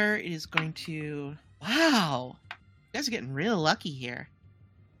 Ender is going to... Wow! You guys are getting real lucky here.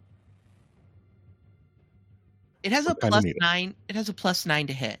 It has a What kind plus of need it? 9. It has a plus 9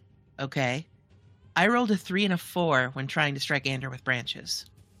 to hit. Okay. I rolled a 3 and a 4 when trying to strike Ander with branches.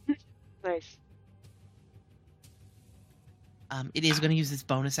 Nice. It is going to use its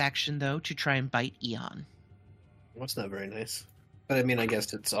bonus action though to try and bite Eon. Well, that's not very nice. But I mean, I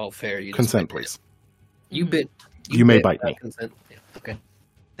guess it's all fair. You just Consent, bit it. please. You bit. You may bit bite without me. Consent. Yeah. Okay.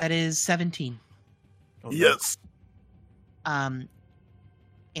 That is 17. Oh, no. Yes. And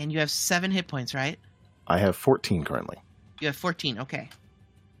you have 7 hit points, right? I have 14 currently. You have 14. Okay.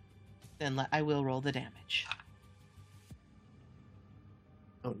 Then I will roll the damage.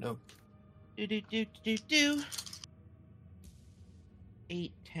 Oh no. 8,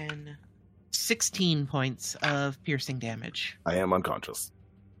 10, 16 points of piercing damage. I am unconscious.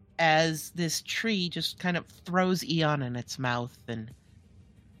 As this tree just kind of throws Eon in its mouth and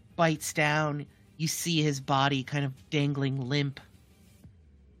bites down, you see his body kind of dangling limp,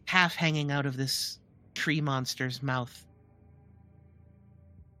 half hanging out of this tree monster's mouth.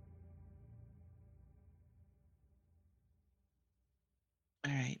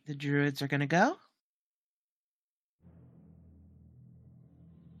 All right, the druids are going to go.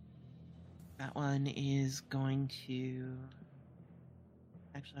 That one is going to...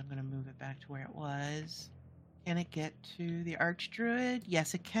 Actually, I'm going to move it back to where it was. Can it get to the Archdruid?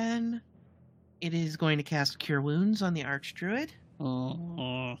 Yes, it can. It is going to cast Cure Wounds on the Archdruid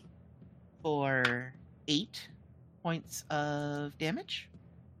for 8 points of damage.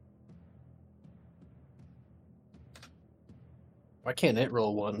 Why can't it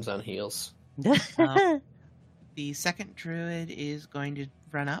roll ones on heals? The second druid is going to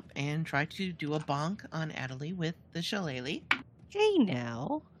run up and try to do a bonk on Adelie with the shillelagh. Hey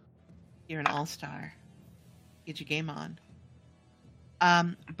now. You're an all-star. Get your game on.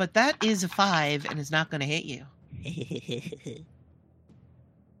 But that is a 5 and is not going to hit you.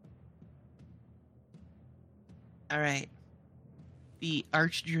 All right. The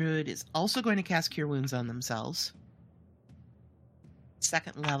Archdruid is also going to cast Cure Wounds on themselves.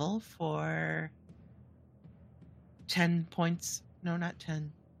 Second level for 10 points. No, not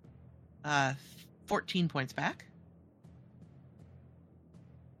 10. 14 points back.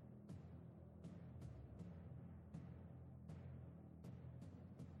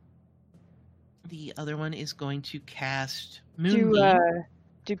 The other one is going to cast Moonbeam.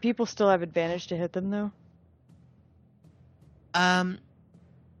 Do people still have advantage to hit them though? The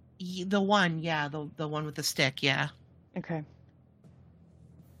one, yeah, the one with the stick, yeah. Okay.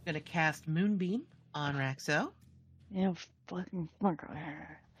 Gonna cast Moonbeam on Raxo Yeah, fucking fuck.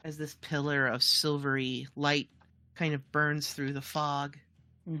 as this pillar of silvery light kind of burns through the fog.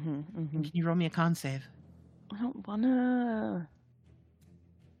 Can you roll me a con save? I don't wanna.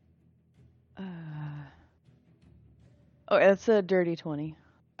 Oh, that's a dirty 20.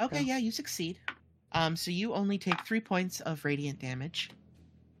 Okay, yeah, you succeed. So you only take 3 points of radiant damage.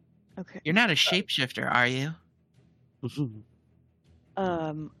 Okay. You're not a shapeshifter, are you?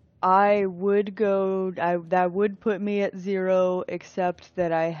 I would go. That would put me at 0, except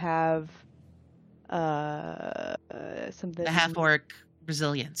that I have something. The half-orc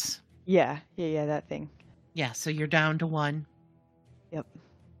resilience. Yeah, that thing. Yeah, so you're down to 1. Yep.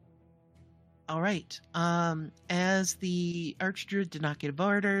 All right. As the Archdruid did not get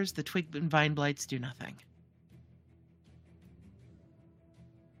orders, the Twig and Vine Blights do nothing.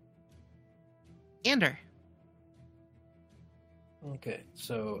 Ander. Okay,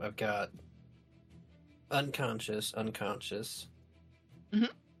 so I've got unconscious,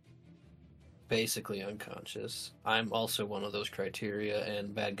 basically unconscious. I'm also one of those criteria,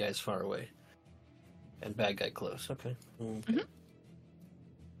 and bad guys far away, and bad guy close. Okay.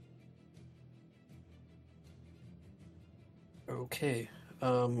 Okay.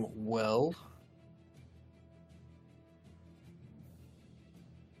 Well,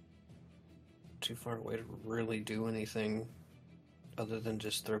 too far away to really do anything other than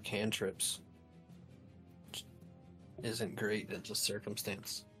just throw cantrips. Which isn't great in this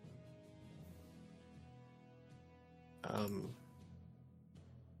circumstance.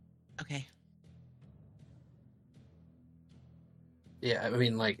 Okay. Yeah, I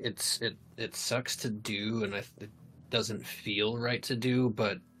mean, like it sucks to do, and it doesn't feel right to do,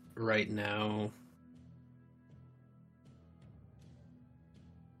 but right now,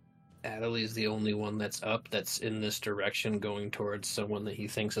 Adelie's the only one that's up, that's in this direction, going towards someone that he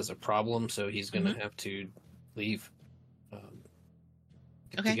thinks is a problem, so he's gonna have to leave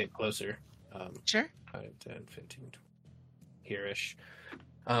to get closer. Sure. 5, 10, 15, 20, here-ish.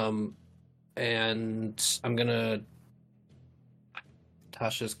 And I'm gonna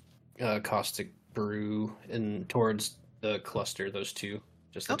Tasha's Caustic Brew in towards the cluster, those two.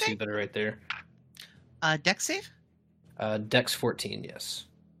 Just the two that are right there. Dex save? Dex 14, yes.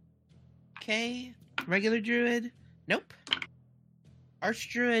 Okay. Regular druid? Nope.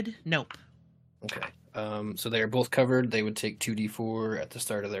 Archdruid? Nope. Okay. So they are both covered. They would take 2d4 at the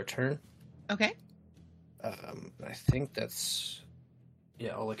start of their turn. Okay. I think that's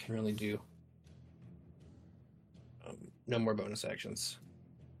all I can really do. No more bonus actions.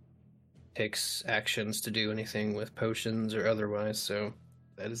 Takes actions to do anything with potions or otherwise, so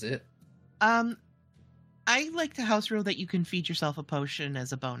that is it. I like to house rule that you can feed yourself a potion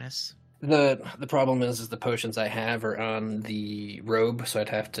as a bonus. The problem is the potions I have are on the robe, so I'd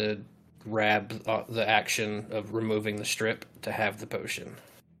have to grab the action of removing the strip to have the potion.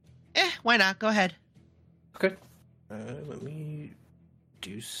 Why not? Go ahead. Okay. Let me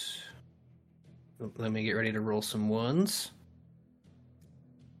get ready to roll some ones.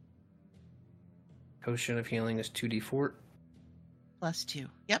 Potion of healing is 2d4. +2.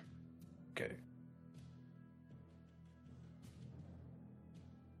 Yep. Okay.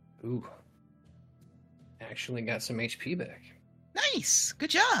 Ooh. Actually got some HP back. Nice. Good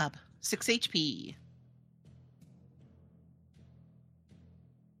job. 6 HP.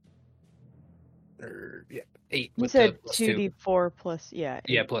 Yeah, 8. You with said the +2. 2d4 plus, yeah.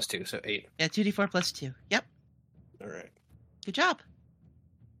 Yeah, +2, so 8. Yeah, 2d4 +2. Yep. All right. Good job.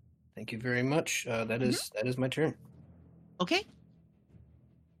 Thank you very much. That is my turn. Okay.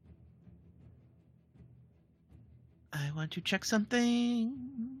 I want to check something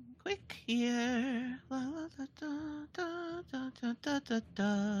quick here.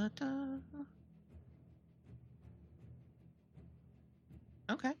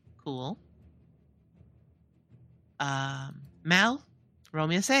 Okay, cool. Mal, roll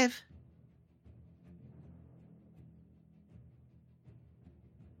me a save.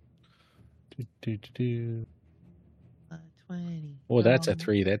 Do. 20. Oh, that's a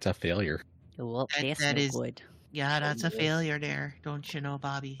 3. That's a failure. Well, that's that no is- good. Yeah, that's a no. failure there. Don't you know,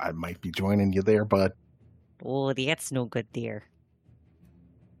 Bobby? I might be joining you there, bud. Oh, that's no good there.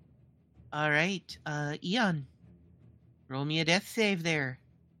 All right, Eon, roll me a death save there.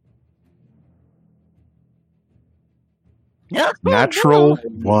 No, Natural no.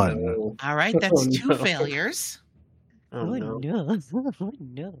 1. No. All right, that's Oh, 2 no. failures. Oh no! Oh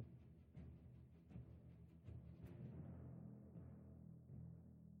no!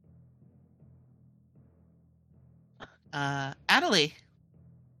 Adelie.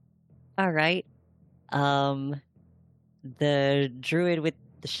 All right. The druid with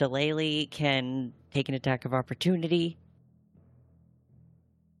the shillelagh can take an attack of opportunity.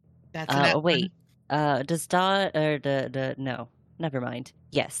 That's an Wait. Does Dot or the no? Never mind.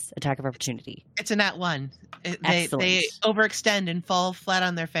 Yes, attack of opportunity. It's a nat 1. They Excellent. overextend and fall flat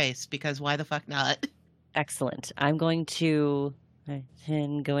on their face because why the fuck not? Excellent. I'm going to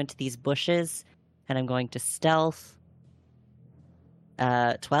go into these bushes, and I'm going to stealth.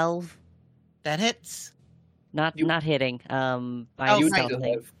 12. That hits. Not hitting. Oh, You would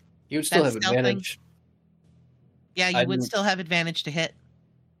right. still have That's stealthing. advantage. Yeah, you I would didn't- still have advantage to hit.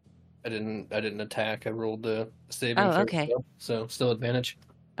 I didn't attack. I rolled the saving Oh, throw, okay. So still advantage.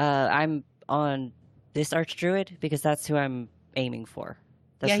 I'm on this archdruid because that's who I'm aiming for.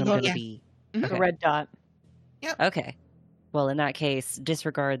 That's Yeah, who I'm yeah, going to yeah. be. Mhm. The red dot. Okay. Well, in that case,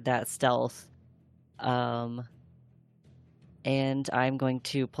 disregard that stealth. And I'm going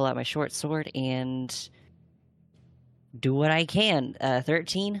to pull out my short sword and do what I can.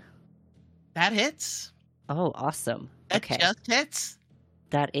 13. That hits. Oh, awesome. That Okay. just hits.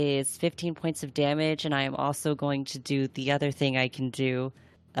 That is 15 points of damage, and I am also going to do the other thing I can do,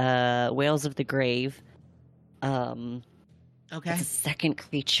 Whales of the Grave. Okay. It's a second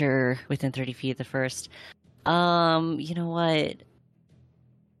creature within 30 feet of the first. You know what?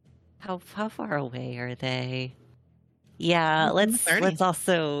 How far away are they? Yeah, Within let's 30.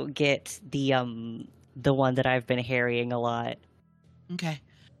 also get the one that I've been harrying a lot. Okay.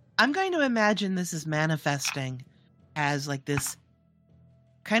 I'm going to imagine this is manifesting as like this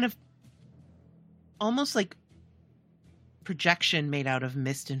kind of almost like projection made out of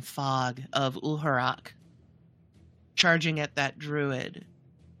mist and fog of Ulharak charging at that druid.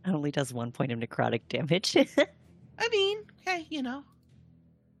 It only does 1 point of necrotic damage. I mean, hey, you know,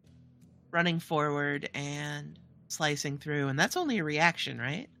 running forward and slicing through, and that's only a reaction,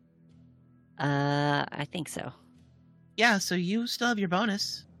 right? I think so. Yeah, so you still have your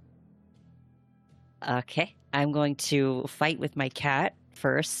bonus. Okay. I'm going to fight with my cat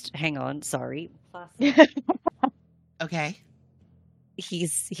first. Hang on, sorry. Okay.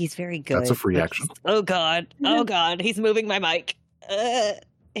 He's very good. That's a free but- action. Oh god. Oh god. He's moving my mic.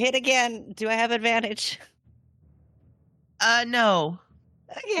 Hit again. Do I have advantage? No.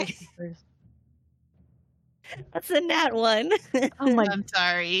 Okay. That's a nat 1. Oh my! I'm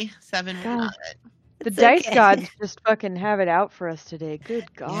sorry. 7 will God. not. The It's dice okay. gods just fucking have it out for us today.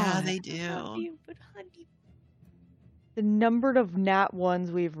 Good God. Yeah, they Love do. you, but honey. The number of nat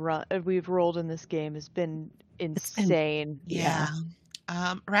ones we've rolled in this game has been been- insane. Yeah.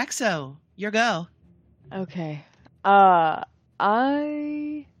 Raxo, your go. Okay.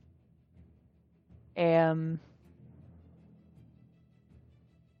 I am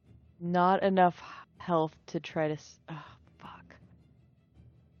not enough health to try to. Oh, fuck.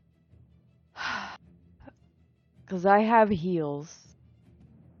 Because I have heals.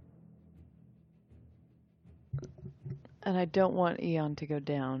 And I don't want Eon to go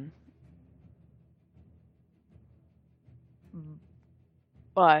down.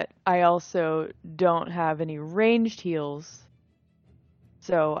 But I also don't have any ranged heals.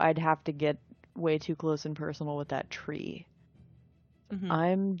 So I'd have to get way too close and personal with that tree. Mhm.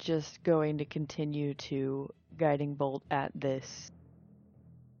 I'm just going to continue to Guiding Bolt at this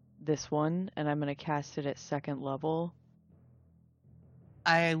one, and I'm going to cast it at 2nd level.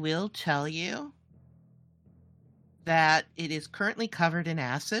 I will tell you that it is currently covered in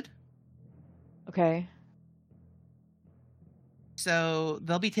acid, Okay. so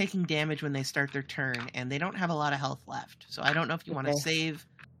they'll be taking damage when they start their turn, and they don't have a lot of health left. So I don't know if you want to Okay.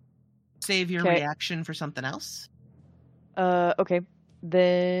 save your Okay. reaction for something else. Okay.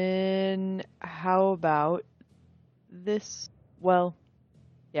 Then how about this? Well,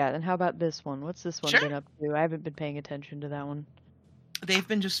 yeah, then how about this one? What's this one Sure. been up to? I haven't been paying attention to that one. They've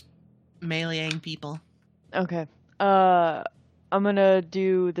been just meleeing people. Okay. I'm gonna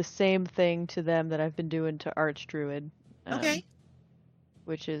do the same thing to them that I've been doing to Archdruid. Okay.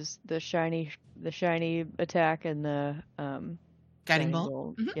 Which is the shiny attack and the Guiding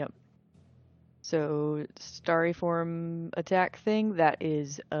bolt. Mhm. Yep. So starry form attack thing, that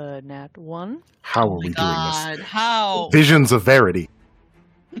is a nat 1. How Oh are my we God, doing this? how? Visions of Verity.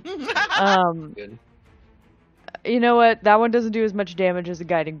 Good. You know what? That one doesn't do as much damage as a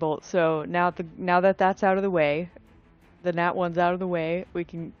guiding bolt. So now that that's out of the way, the nat 1's out of the way, we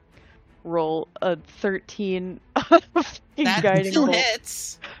can roll a 13 That guiding still bolt.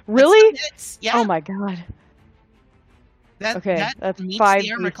 hits. Really? That still hits. Yeah. Oh my god. That, Okay, that that's meets 5d6.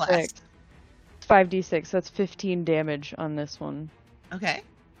 the armor class. 5d6. That's 15 damage on this one. Okay.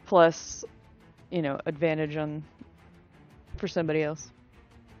 Plus, advantage for somebody else.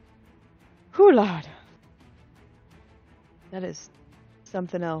 Whew, Lord. That is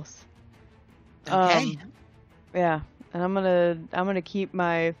something else. Okay. Yeah, and I'm gonna keep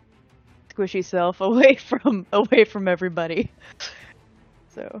my squishy self away from everybody.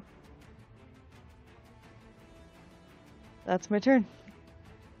 So that's my turn.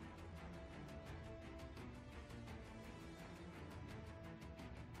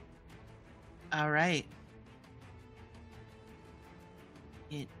 All right.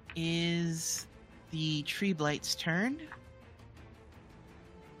 It is the Tree Blight's turn.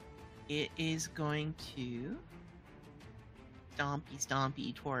 It is going to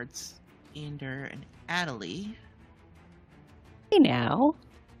stompy towards Ander and Adelie. Hey now.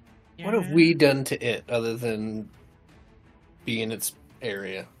 What have we done to it other than be in its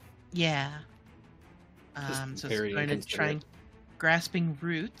area? Yeah. Just So very it's going to try inconsiderate. and grasping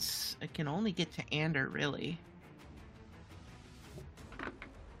roots. It can only get to Ander, really.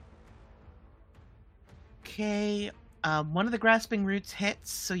 Okay. One of the grasping roots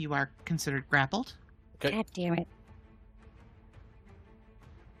hits, so you are considered grappled. Okay. God damn it.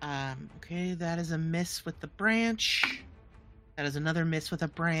 Okay, that is a miss with the branch. That is another miss with a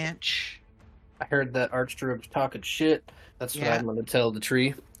branch. I heard that Archdruid was talking shit. That's what Yeah. I'm going to tell the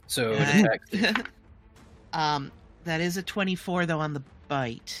tree. So it Yeah. attacks. That is a 24 though on the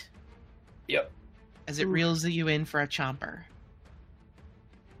bite, Yep. as it reels you in for a chomper.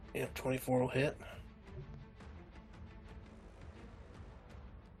 Yep, 24 will hit.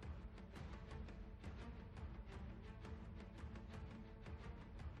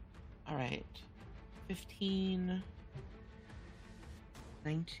 All right. 15,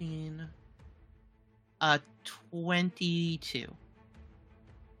 19, 22.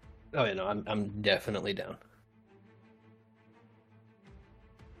 Oh yeah, no, I'm definitely down.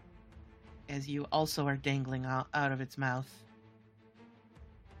 As you also are dangling out of its mouth.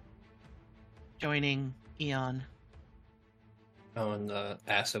 Joining Eon. Oh, and the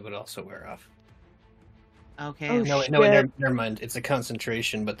acid would also wear off. Okay. Oh, No, shit. never mind. It's a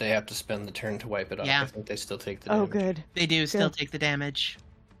concentration, but they have to spend the turn to wipe it off. Yeah. I think they still take the Oh, damage. good. They do still Good. take the damage.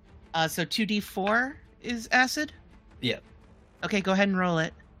 So 2d4 is acid? Yeah. Okay, go ahead and roll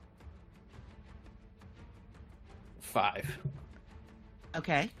it. 5.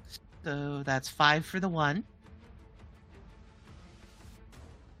 Okay. So that's 5 for the one.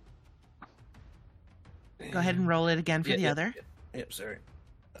 Go ahead and roll it again for the other. Yep, sorry.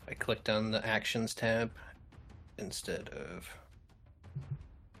 I clicked on the actions tab instead of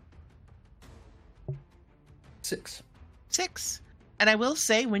 6. 6. And I will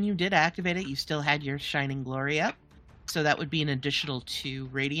say, when you did activate it, you still had your Shining Glory up. So that would be an additional 2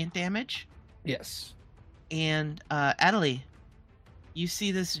 radiant damage. Yes. And Adelie, you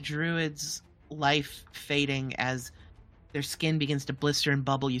see this druid's life fading as their skin begins to blister and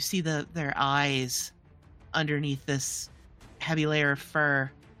bubble. You see their eyes underneath this heavy layer of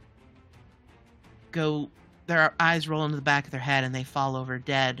fur their eyes roll into the back of their head and they fall over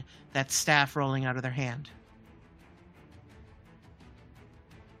dead, that staff rolling out of their hand.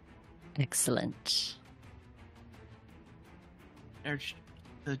 Excellent.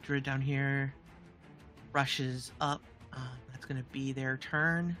 The druid down here rushes up. That's going to be their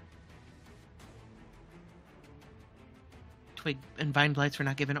turn. Twig and Vine Blights were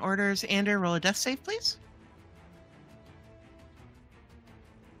not given orders. Ander, roll a death save, please.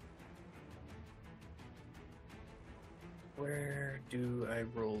 Where do I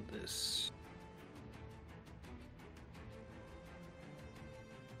roll this?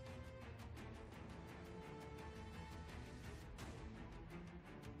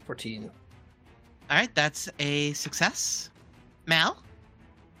 All right, that's a success. Mal?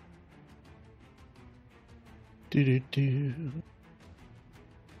 Do.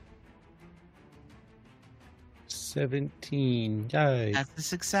 17. Yay. That's a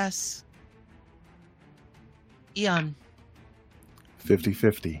success. Eon?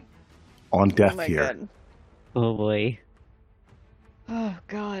 50-50. On death Oh my here. god. Oh boy. Oh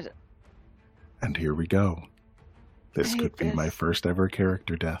god. And here we go. This I could hate be my this. first ever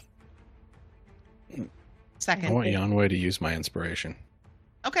character death. I Second. want Yanwei to use my inspiration.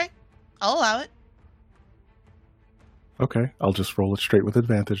 Okay, I'll allow it. Okay, I'll just roll it straight with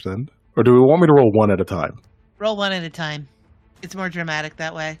advantage then. Or do we want me to roll one at a time? Roll one at a time. It's more dramatic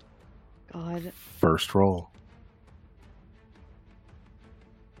that way. God. First roll.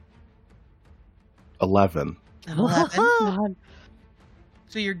 11. An 11. God.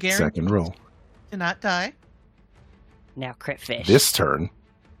 So you're guaranteed Second roll. to not die. Now crit fish. This turn,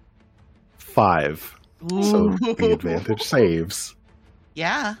 5. So the Ooh. advantage saves.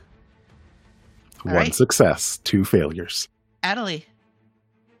 Yeah. All One right. success, 2 failures. Adelie.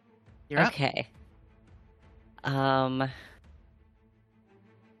 You're up. Okay.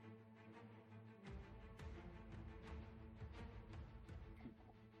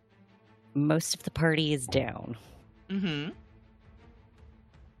 Most of the party is down. Mm-hmm.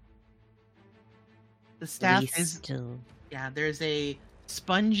 The staff We is... still. Yeah, there's a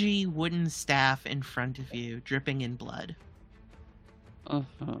spongy wooden staff in front of you, dripping in blood.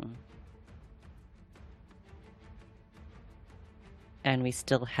 And we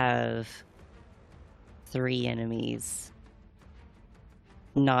still have 3 enemies,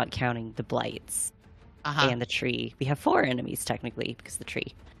 not counting the blights Uh-huh. and the tree. We have 4 enemies technically because of the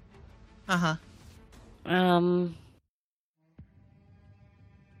tree. Uh-huh.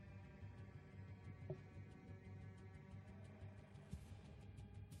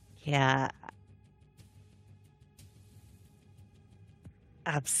 Yeah.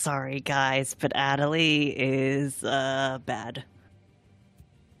 I'm sorry, guys, but Adelie is bad.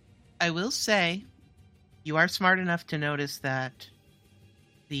 I will say, you are smart enough to notice that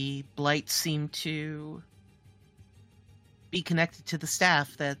the blights seem to be connected to the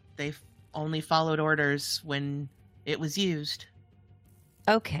staff, that they've only followed orders when it was used.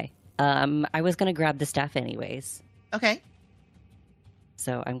 Okay. I was gonna grab the staff anyways. Okay.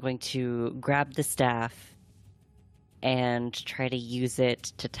 So I'm going to grab the staff and try to use it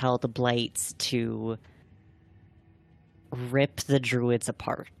to tell the blights to rip the druids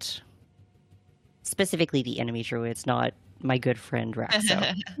apart. Specifically the enemy druids, not my good friend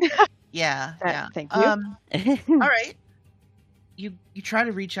Raxo. Yeah, yeah. Thank you. All right. You try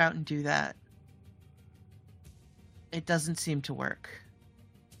to reach out and do that. It doesn't seem to work.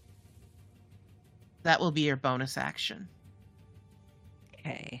 That will be your bonus action.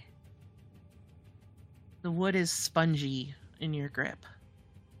 Okay. The wood is spongy in your grip.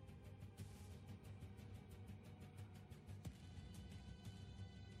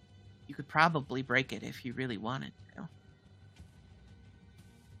 You could probably break it if you really wanted to.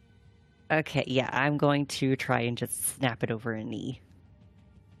 Okay, yeah, I'm going to try and just snap it over a knee.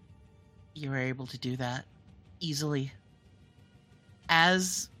 You were able to do that easily.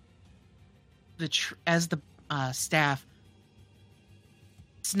 As the staff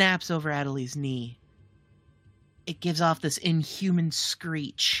snaps over Adelie's knee, it gives off this inhuman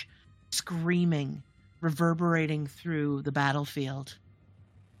screech, screaming, reverberating through the battlefield.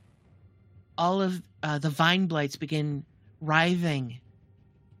 All of the vine blights begin writhing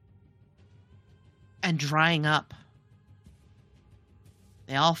and drying up.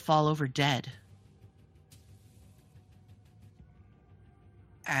 They all fall over dead.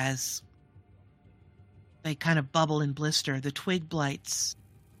 As they kind of bubble and blister, the twig blights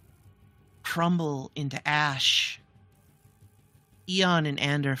crumble into ash. Eon and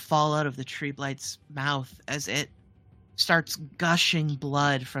Ander fall out of the tree blight's mouth as it starts gushing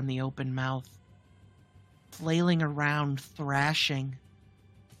blood from the open mouth. flailing around, thrashing,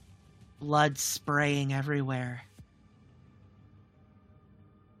 blood spraying everywhere.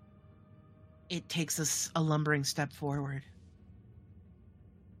 It takes a lumbering step forward.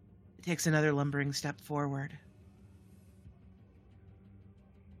 It takes another lumbering step forward.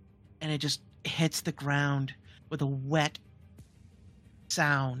 And it just hits the ground with a wet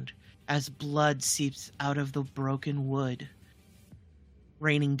sound as blood seeps out of the broken wood,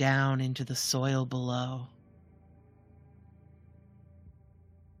 raining down into the soil below.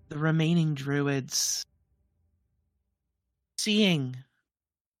 The remaining druids, seeing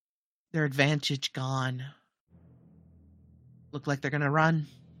their advantage gone, look like they're gonna run.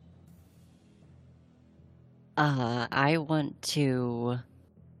 I want to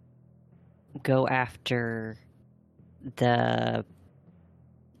go after the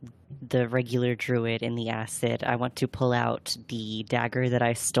regular druid in the acid. I want to pull out the dagger that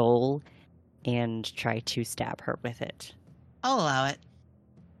I stole and try to stab her with it. I'll allow it.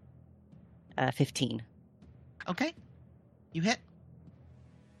 15. Okay. You hit.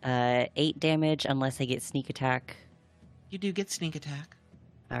 8 damage unless I get sneak attack. You do get sneak attack.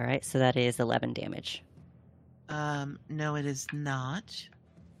 Alright, so that is 11 damage. No, it is not.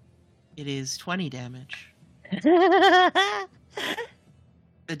 It is 20 damage. The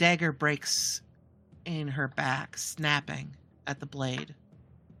dagger breaks in her back, snapping at the blade.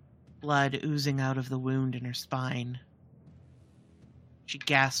 Blood oozing out of the wound in her spine. She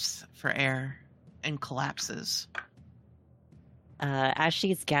gasps for air and collapses. As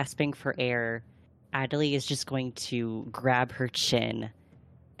she's gasping for air, Adelie is just going to grab her chin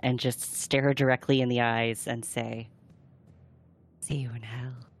and just stare her directly in the eyes and say, "See you in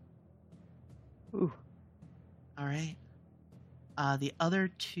hell." Ooh. All right. The other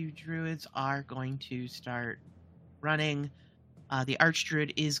 2 druids are going to start running. The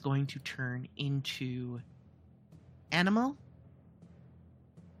archdruid is going to turn into animal.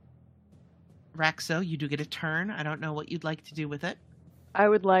 Raxo, you do get a turn. I don't know what you'd like to do with it. I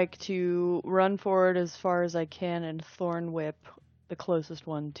would like to run forward as far as I can and thorn whip the closest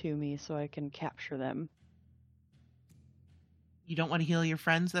one to me so I can capture them. You don't want to heal your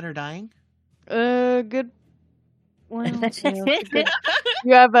friends that are dying? Good. Well, good.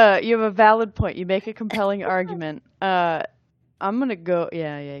 You have a valid point. You make a compelling argument. I'm gonna go.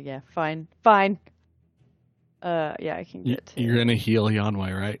 Yeah. Fine. Yeah, I can get to. You're gonna heal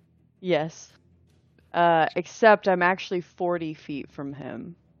Yanwei, right? Yes. Except I'm actually 40 feet from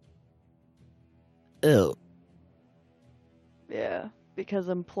him. Ew. Yeah, because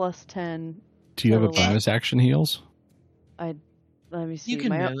I'm plus 10. Do you have a total. bonus action heals? Let me see. You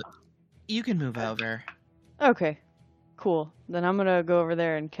can move. You can move over. Okay, cool. Then I'm gonna go over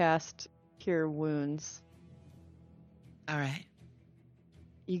there and cast Cure Wounds. All right.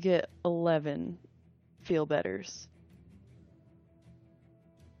 You get 11 feel betters.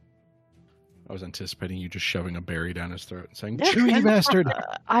 I was anticipating you just shoving a berry down his throat and saying, "Chew, you bastard!"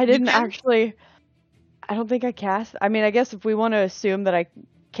 I didn't can- actually. I don't think I cast. I mean, I guess if we want to assume that I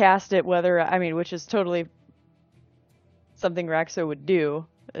cast it, which is totally something Raxo would do,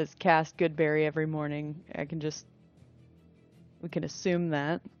 is cast Goodberry every morning. We can assume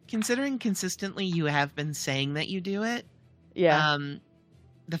that. Considering consistently you have been saying that you do it, Yeah.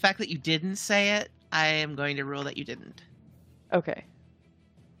 the fact that you didn't say it, I am going to rule that you didn't. Okay.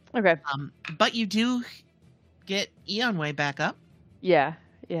 But you do get Eonway back up. Yeah.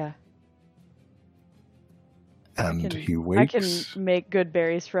 And he I wakes. can make good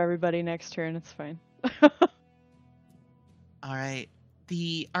berries for everybody next turn. It's fine. All right.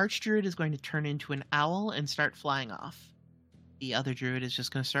 The archdruid is going to turn into an owl and start flying off. The other druid is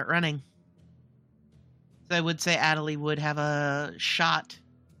just going to start running. So I would say Adelie would have a shot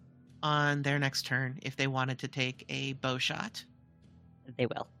on their next turn if they wanted to take a bow shot. They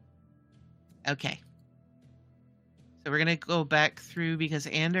will. Okay. So we're going to go back through because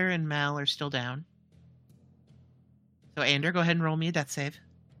Ander and Mal are still down. So Ander, go ahead and roll me a death save.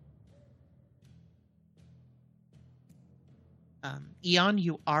 Eon,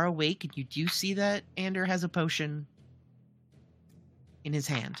 you are awake and you do see that Ander has a potion in his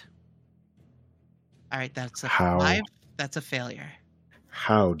hand. All right, that's a 5. That's a failure.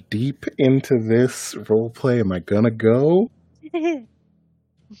 How deep into this roleplay am I gonna go? Do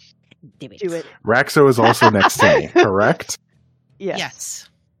it. Raxo is also next to me, correct? Yes.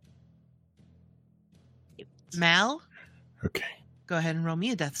 Mal, Okay. go ahead and roll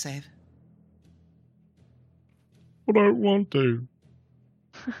me a death save. I don't want to.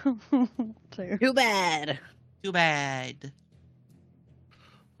 Too bad. Too bad.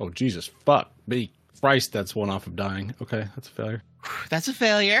 Oh, Jesus, fuck me. Christ, that's one off of dying. Okay, that's a failure. That's a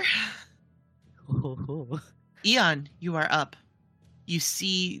failure. Eon, you are up. You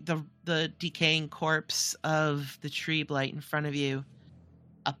see the decaying corpse of the tree blight in front of you.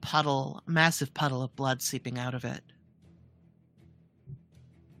 A massive puddle of blood seeping out of it.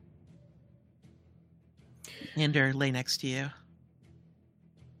 Ander lay next to you.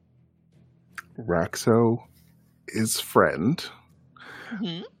 Raxo is friend,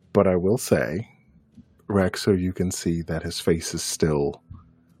 Mm-hmm. but I will say, Raxo, you can see that his face is still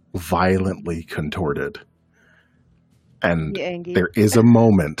violently contorted. And there is a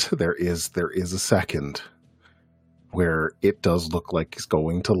moment, there is a second where it does look like he's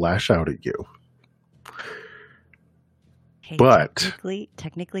going to lash out at you. Hey, But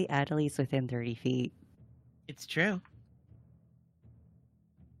technically, Adelie's within 30 feet. It's true.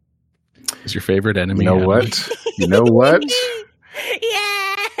 Is your favorite enemy? You know Adam? what? You know what?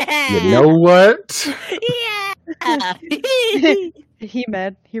 Yeah. You know what? Yeah. He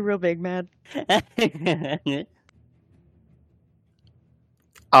mad. He real big mad.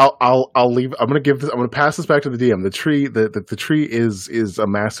 I'll leave. I'm gonna pass this back to the DM. The tree is a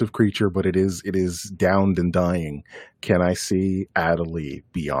massive creature, but it is downed and dying. Can I see Adelie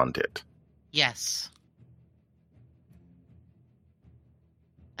beyond it? Yes.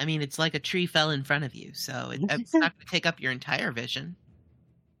 I mean, it's like a tree fell in front of you, so it's not going to take up your entire vision.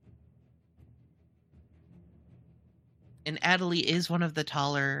 And Adelie is one of the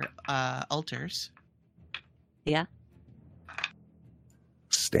taller altars. Yeah.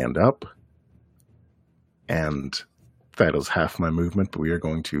 Stand up, and that is half my movement. But we are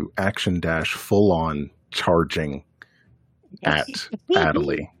going to action dash full on charging at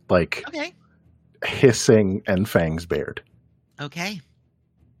Adelie, like Okay. hissing and fangs bared. Okay.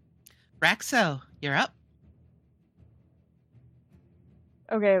 Raxo, you're up.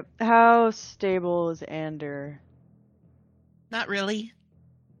 Okay, how stable is Ander? Not really.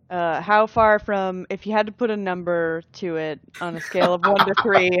 How far from, if you had to put a number to it on a scale of 1 to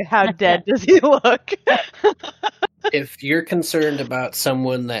 3, how dead does he look? If you're concerned about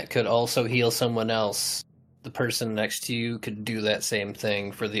someone that could also heal someone else, the person next to you could do that same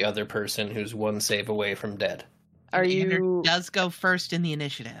thing for the other person who's one save away from dead. Are And Ander you does go first in the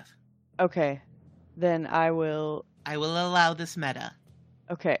initiative. okay? Then I will. I will allow this meta.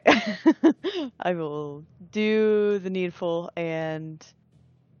 Okay, I will do the needful and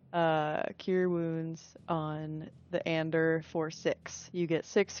cure wounds on the Ander for 6. You get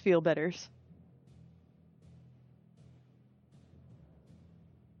 6 feel betters.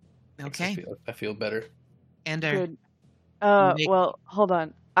 Okay. I feel better. Ander. Good. Make- Well, hold on.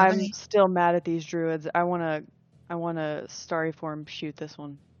 Okay. I'm still mad at these druids. I wanna starry form shoot this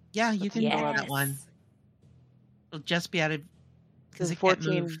one. Yeah, you can Yes. roll that one. It'll just be out of because Does it can't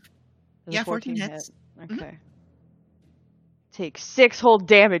 14 move. does Yeah, 14 14 hit? hits. Okay. Take 6 whole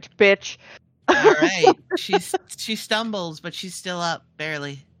damage, bitch. All right. She stumbles, but she's still up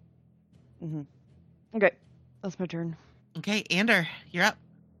barely. Okay, that's my turn. Okay, Ander, you're up.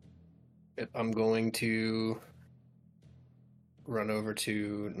 I'm going to run over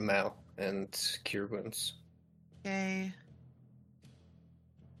to Mal and cure wounds. Okay.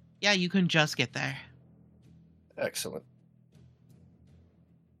 Yeah, you can just get there. Excellent.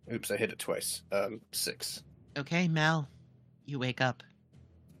 Oops, I hit it twice. 6. Okay, Mel, you wake up.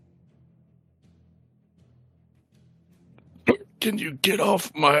 Can you get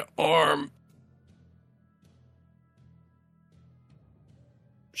off my arm?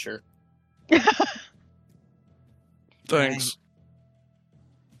 Sure. Thanks.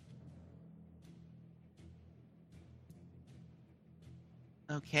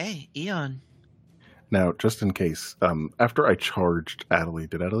 Okay, Eon. Now, just in case, after I charged Adelie,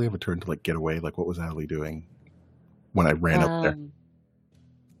 did Adelie have a turn to like get away? Like, what was Adelie doing when I ran up there?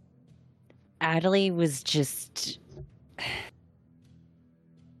 Adelie was just.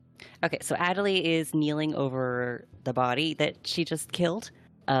 Okay, so Adelie is kneeling over the body that she just killed.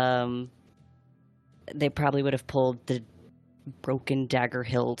 They probably would have pulled the broken dagger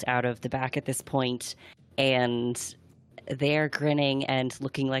hilt out of the back at this point, and they're grinning and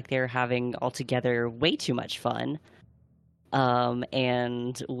looking like they're having altogether way too much fun.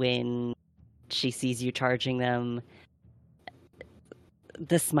 And when she sees you charging them,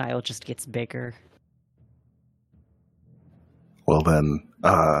 the smile just gets bigger. Well then,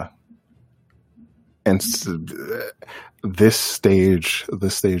 this stage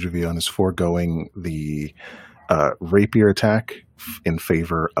of Eon is foregoing the rapier attack in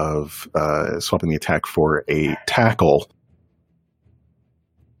favor of swapping the attack for a tackle.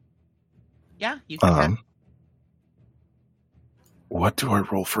 Yeah, you can. Attack. What do I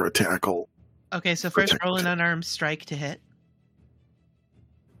roll for a tackle? Okay, so first roll an unarmed strike to hit.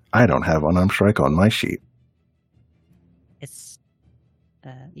 I don't have unarmed strike on my sheet. It's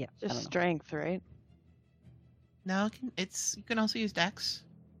yeah. I Just don't know. strength, right? No, you can also use Dex.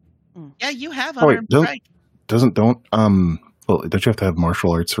 Mm. Yeah, you have Oh, wait, unarmed don't- strike. Well, don't you have to have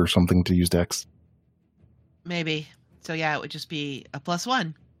martial arts or something to use Dex? Maybe. So yeah, it would just be a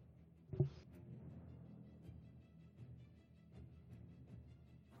 +1.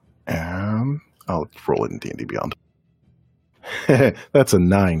 I'll roll it in D&D Beyond. That's a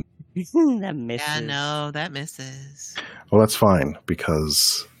 9. That misses. Yeah, no, that misses. Well, that's fine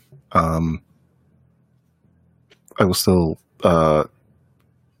because I will still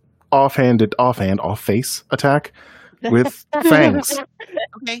off-face attack with fangs.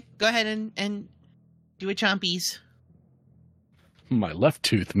 Okay, go ahead and do a chompies. My left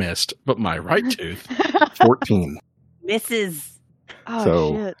tooth missed, but my right tooth. 14. Misses. Oh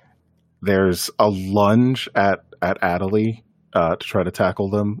So- shit! There's a lunge at Adelie to try to tackle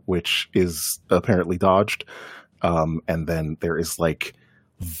them, which is apparently dodged. And then there is like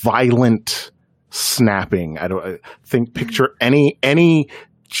violent snapping. I picture any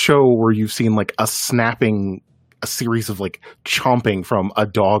show where you've seen like a series of like chomping from a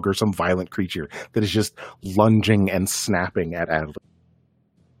dog or some violent creature that is just lunging and snapping at Adelie.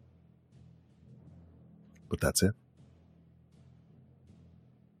 But that's it.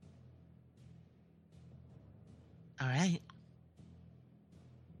 All right.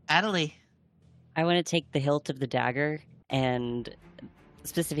 Adelie. I want to take the hilt of the dagger and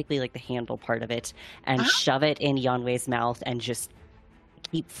specifically like the handle part of it and shove it in Yanwei's mouth and just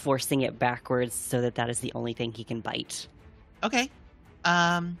keep forcing it backwards so that is the only thing he can bite. Okay.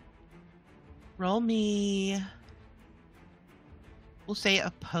 Roll me. We'll say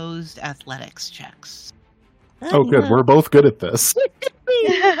opposed athletics checks. Oh, good. We're both good at this.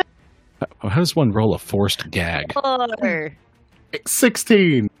 How does one roll a forced gag? 4.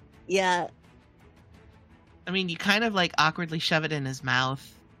 16. Yeah. I mean, you kind of like awkwardly shove it in his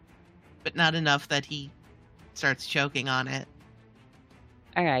mouth, but not enough that he starts choking on it.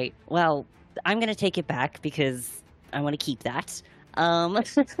 All right. Well, I'm going to take it back because I want to keep that.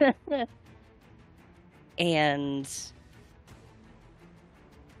 And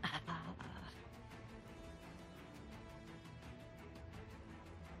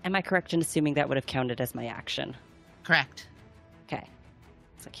am I correct in assuming that would have counted as my action? Correct. Okay.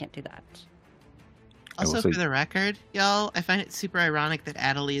 So I can't do that. I will Also, say- for the record, y'all, I find it super ironic that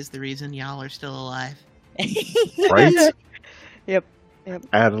Adelie is the reason y'all are still alive. Right? Yep.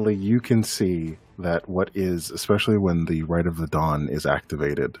 Adelie, you can see that what is, especially when the Rite of the Dawn is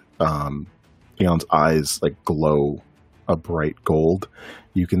activated, Leon's eyes like glow a bright gold.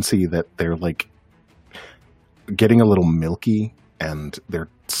 You can see that they're like getting a little milky and they're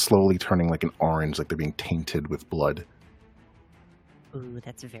slowly turning like an orange, like they're being tainted with blood. Ooh,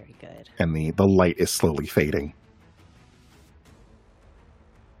 that's very good. And the light is slowly fading.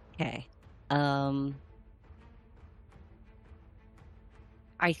 Okay.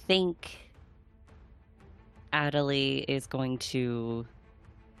 I think Adelie is going to.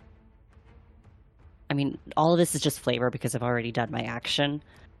 I mean, all of this is just flavor because I've already done my action.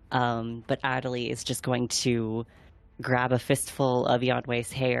 But Adelie is just going to grab a fistful of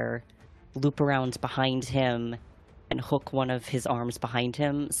Yanwei's hair, loop around behind him, and hook one of his arms behind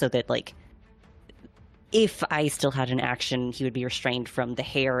him so that, like, if I still had an action, he would be restrained from the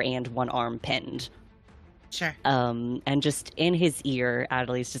hair and one arm pinned. Sure. And just in his ear,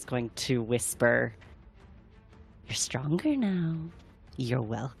 Adelie's just going to whisper, "You're stronger now. You're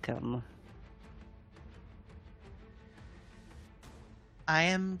welcome." I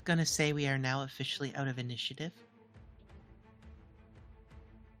am going to say we are now officially out of initiative.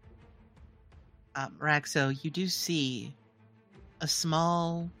 Raxo, you do see a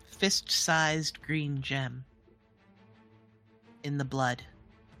small fist-sized green gem in the blood.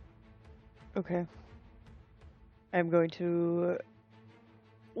 Okay. I'm going to,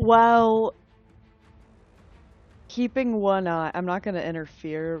 while keeping one eye, I'm not going to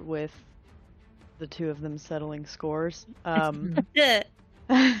interfere with the two of them settling scores.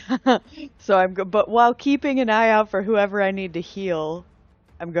 So but while keeping an eye out for whoever I need to heal,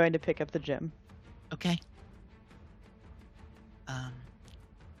 I'm going to pick up the gem. Okay.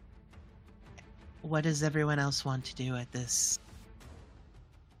 What does everyone else want to do at this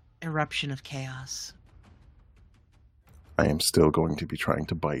eruption of chaos? I am still going to be trying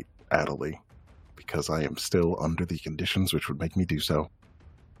to bite Adelie because I am still under the conditions which would make me do so.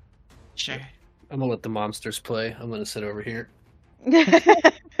 Sure. I'm gonna let the monsters play. I'm gonna sit over here. All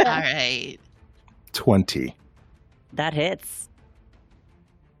right. 20. That hits.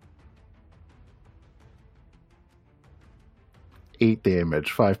 8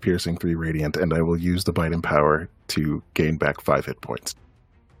 damage, 5 piercing, 3 radiant, and I will use the Bite and Power to gain back 5 hit points.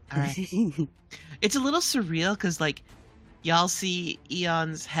 All right. It's a little surreal because, like, y'all see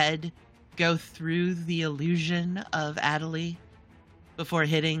Eon's head go through the illusion of Adelie before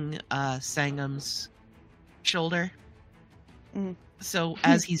hitting Sangam's shoulder. Mm. So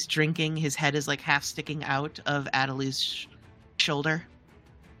as he's drinking, his head is like half sticking out of Adelie's shoulder.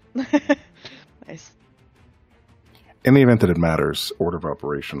 Nice. In the event that it matters, order of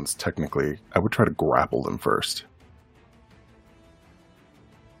operations, technically, I would try to grapple them first.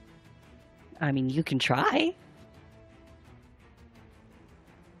 I mean, you can try.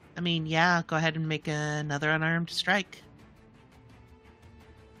 I mean, yeah, go ahead and make another unarmed strike.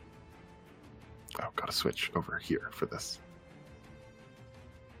 Oh, gotta switch over here for this.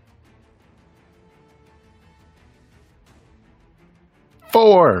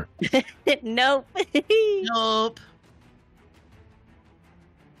 Four! Nope. Nope.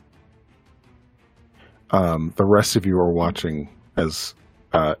 The rest of you are watching as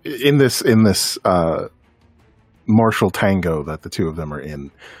in this martial tango that the two of them are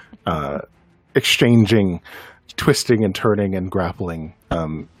in, exchanging, twisting and turning and grappling.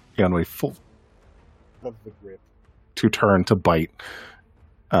 Yanwei full of the grip to turn to bite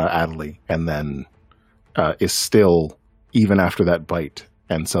Adelie, and then is still, even after that bite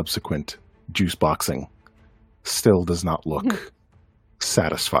and subsequent juice boxing, still does not look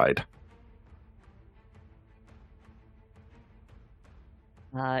satisfied.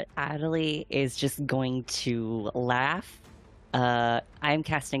 Adelie is just going to laugh. I'm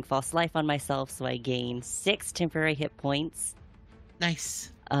casting False Life on myself, so I gain 6 temporary hit points.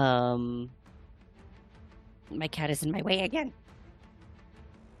 Nice. My cat is in my way again.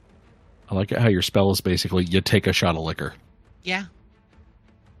 I like it how your spell is basically you take a shot of liquor. Yeah.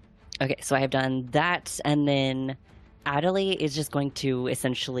 Okay, so I have done that, and then Adelie is just going to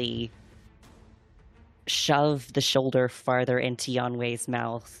essentially shove the shoulder farther into Yanwei's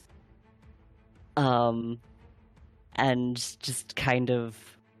mouth. And just kind of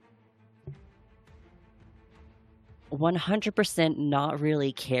 100% not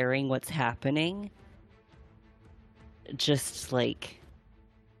really caring what's happening. Just like,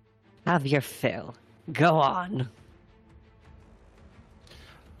 have your fill. Go on.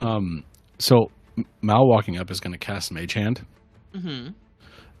 So Mal walking up is going to cast Mage Hand. Mm-hmm.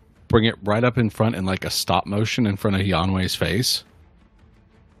 Bring it right up in front in like a stop motion in front of Yanwei's face.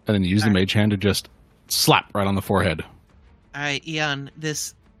 And then use the Mage Hand to just slap right on the forehead. All right, Eon,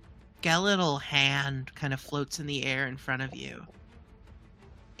 this skeletal hand kind of floats in the air in front of you.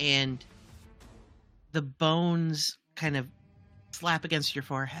 And the bones kind of slap against your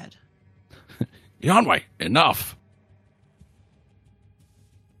forehead. Yanwei, enough.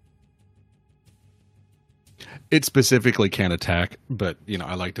 It specifically can't attack, but,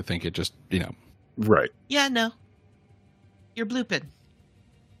 I like to think it just, Right. Yeah, no. You're blooping.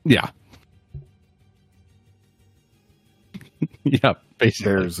 Yeah. Yeah,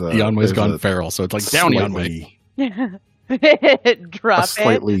 basically. Yanwei's gone feral, so it's like, down Yanwei. Drop a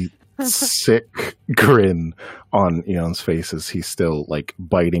slightly sick grin on Eon's face as he's still, like,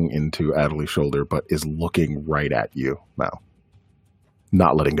 biting into Adelie's shoulder, but is looking right at you now.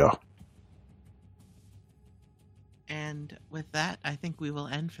 Not letting go. And with that, I think we will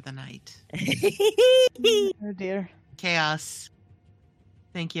end for the night. Oh dear. Chaos.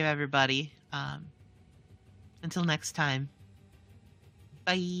 Thank you, everybody. Until next time.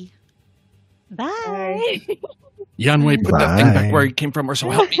 Bye. Bye. Yanwei, put that thing back where it came from, or so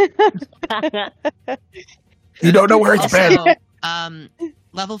help me. You don't know where it's been. Also,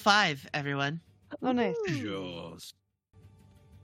 level 5, everyone. Oh, nice. Just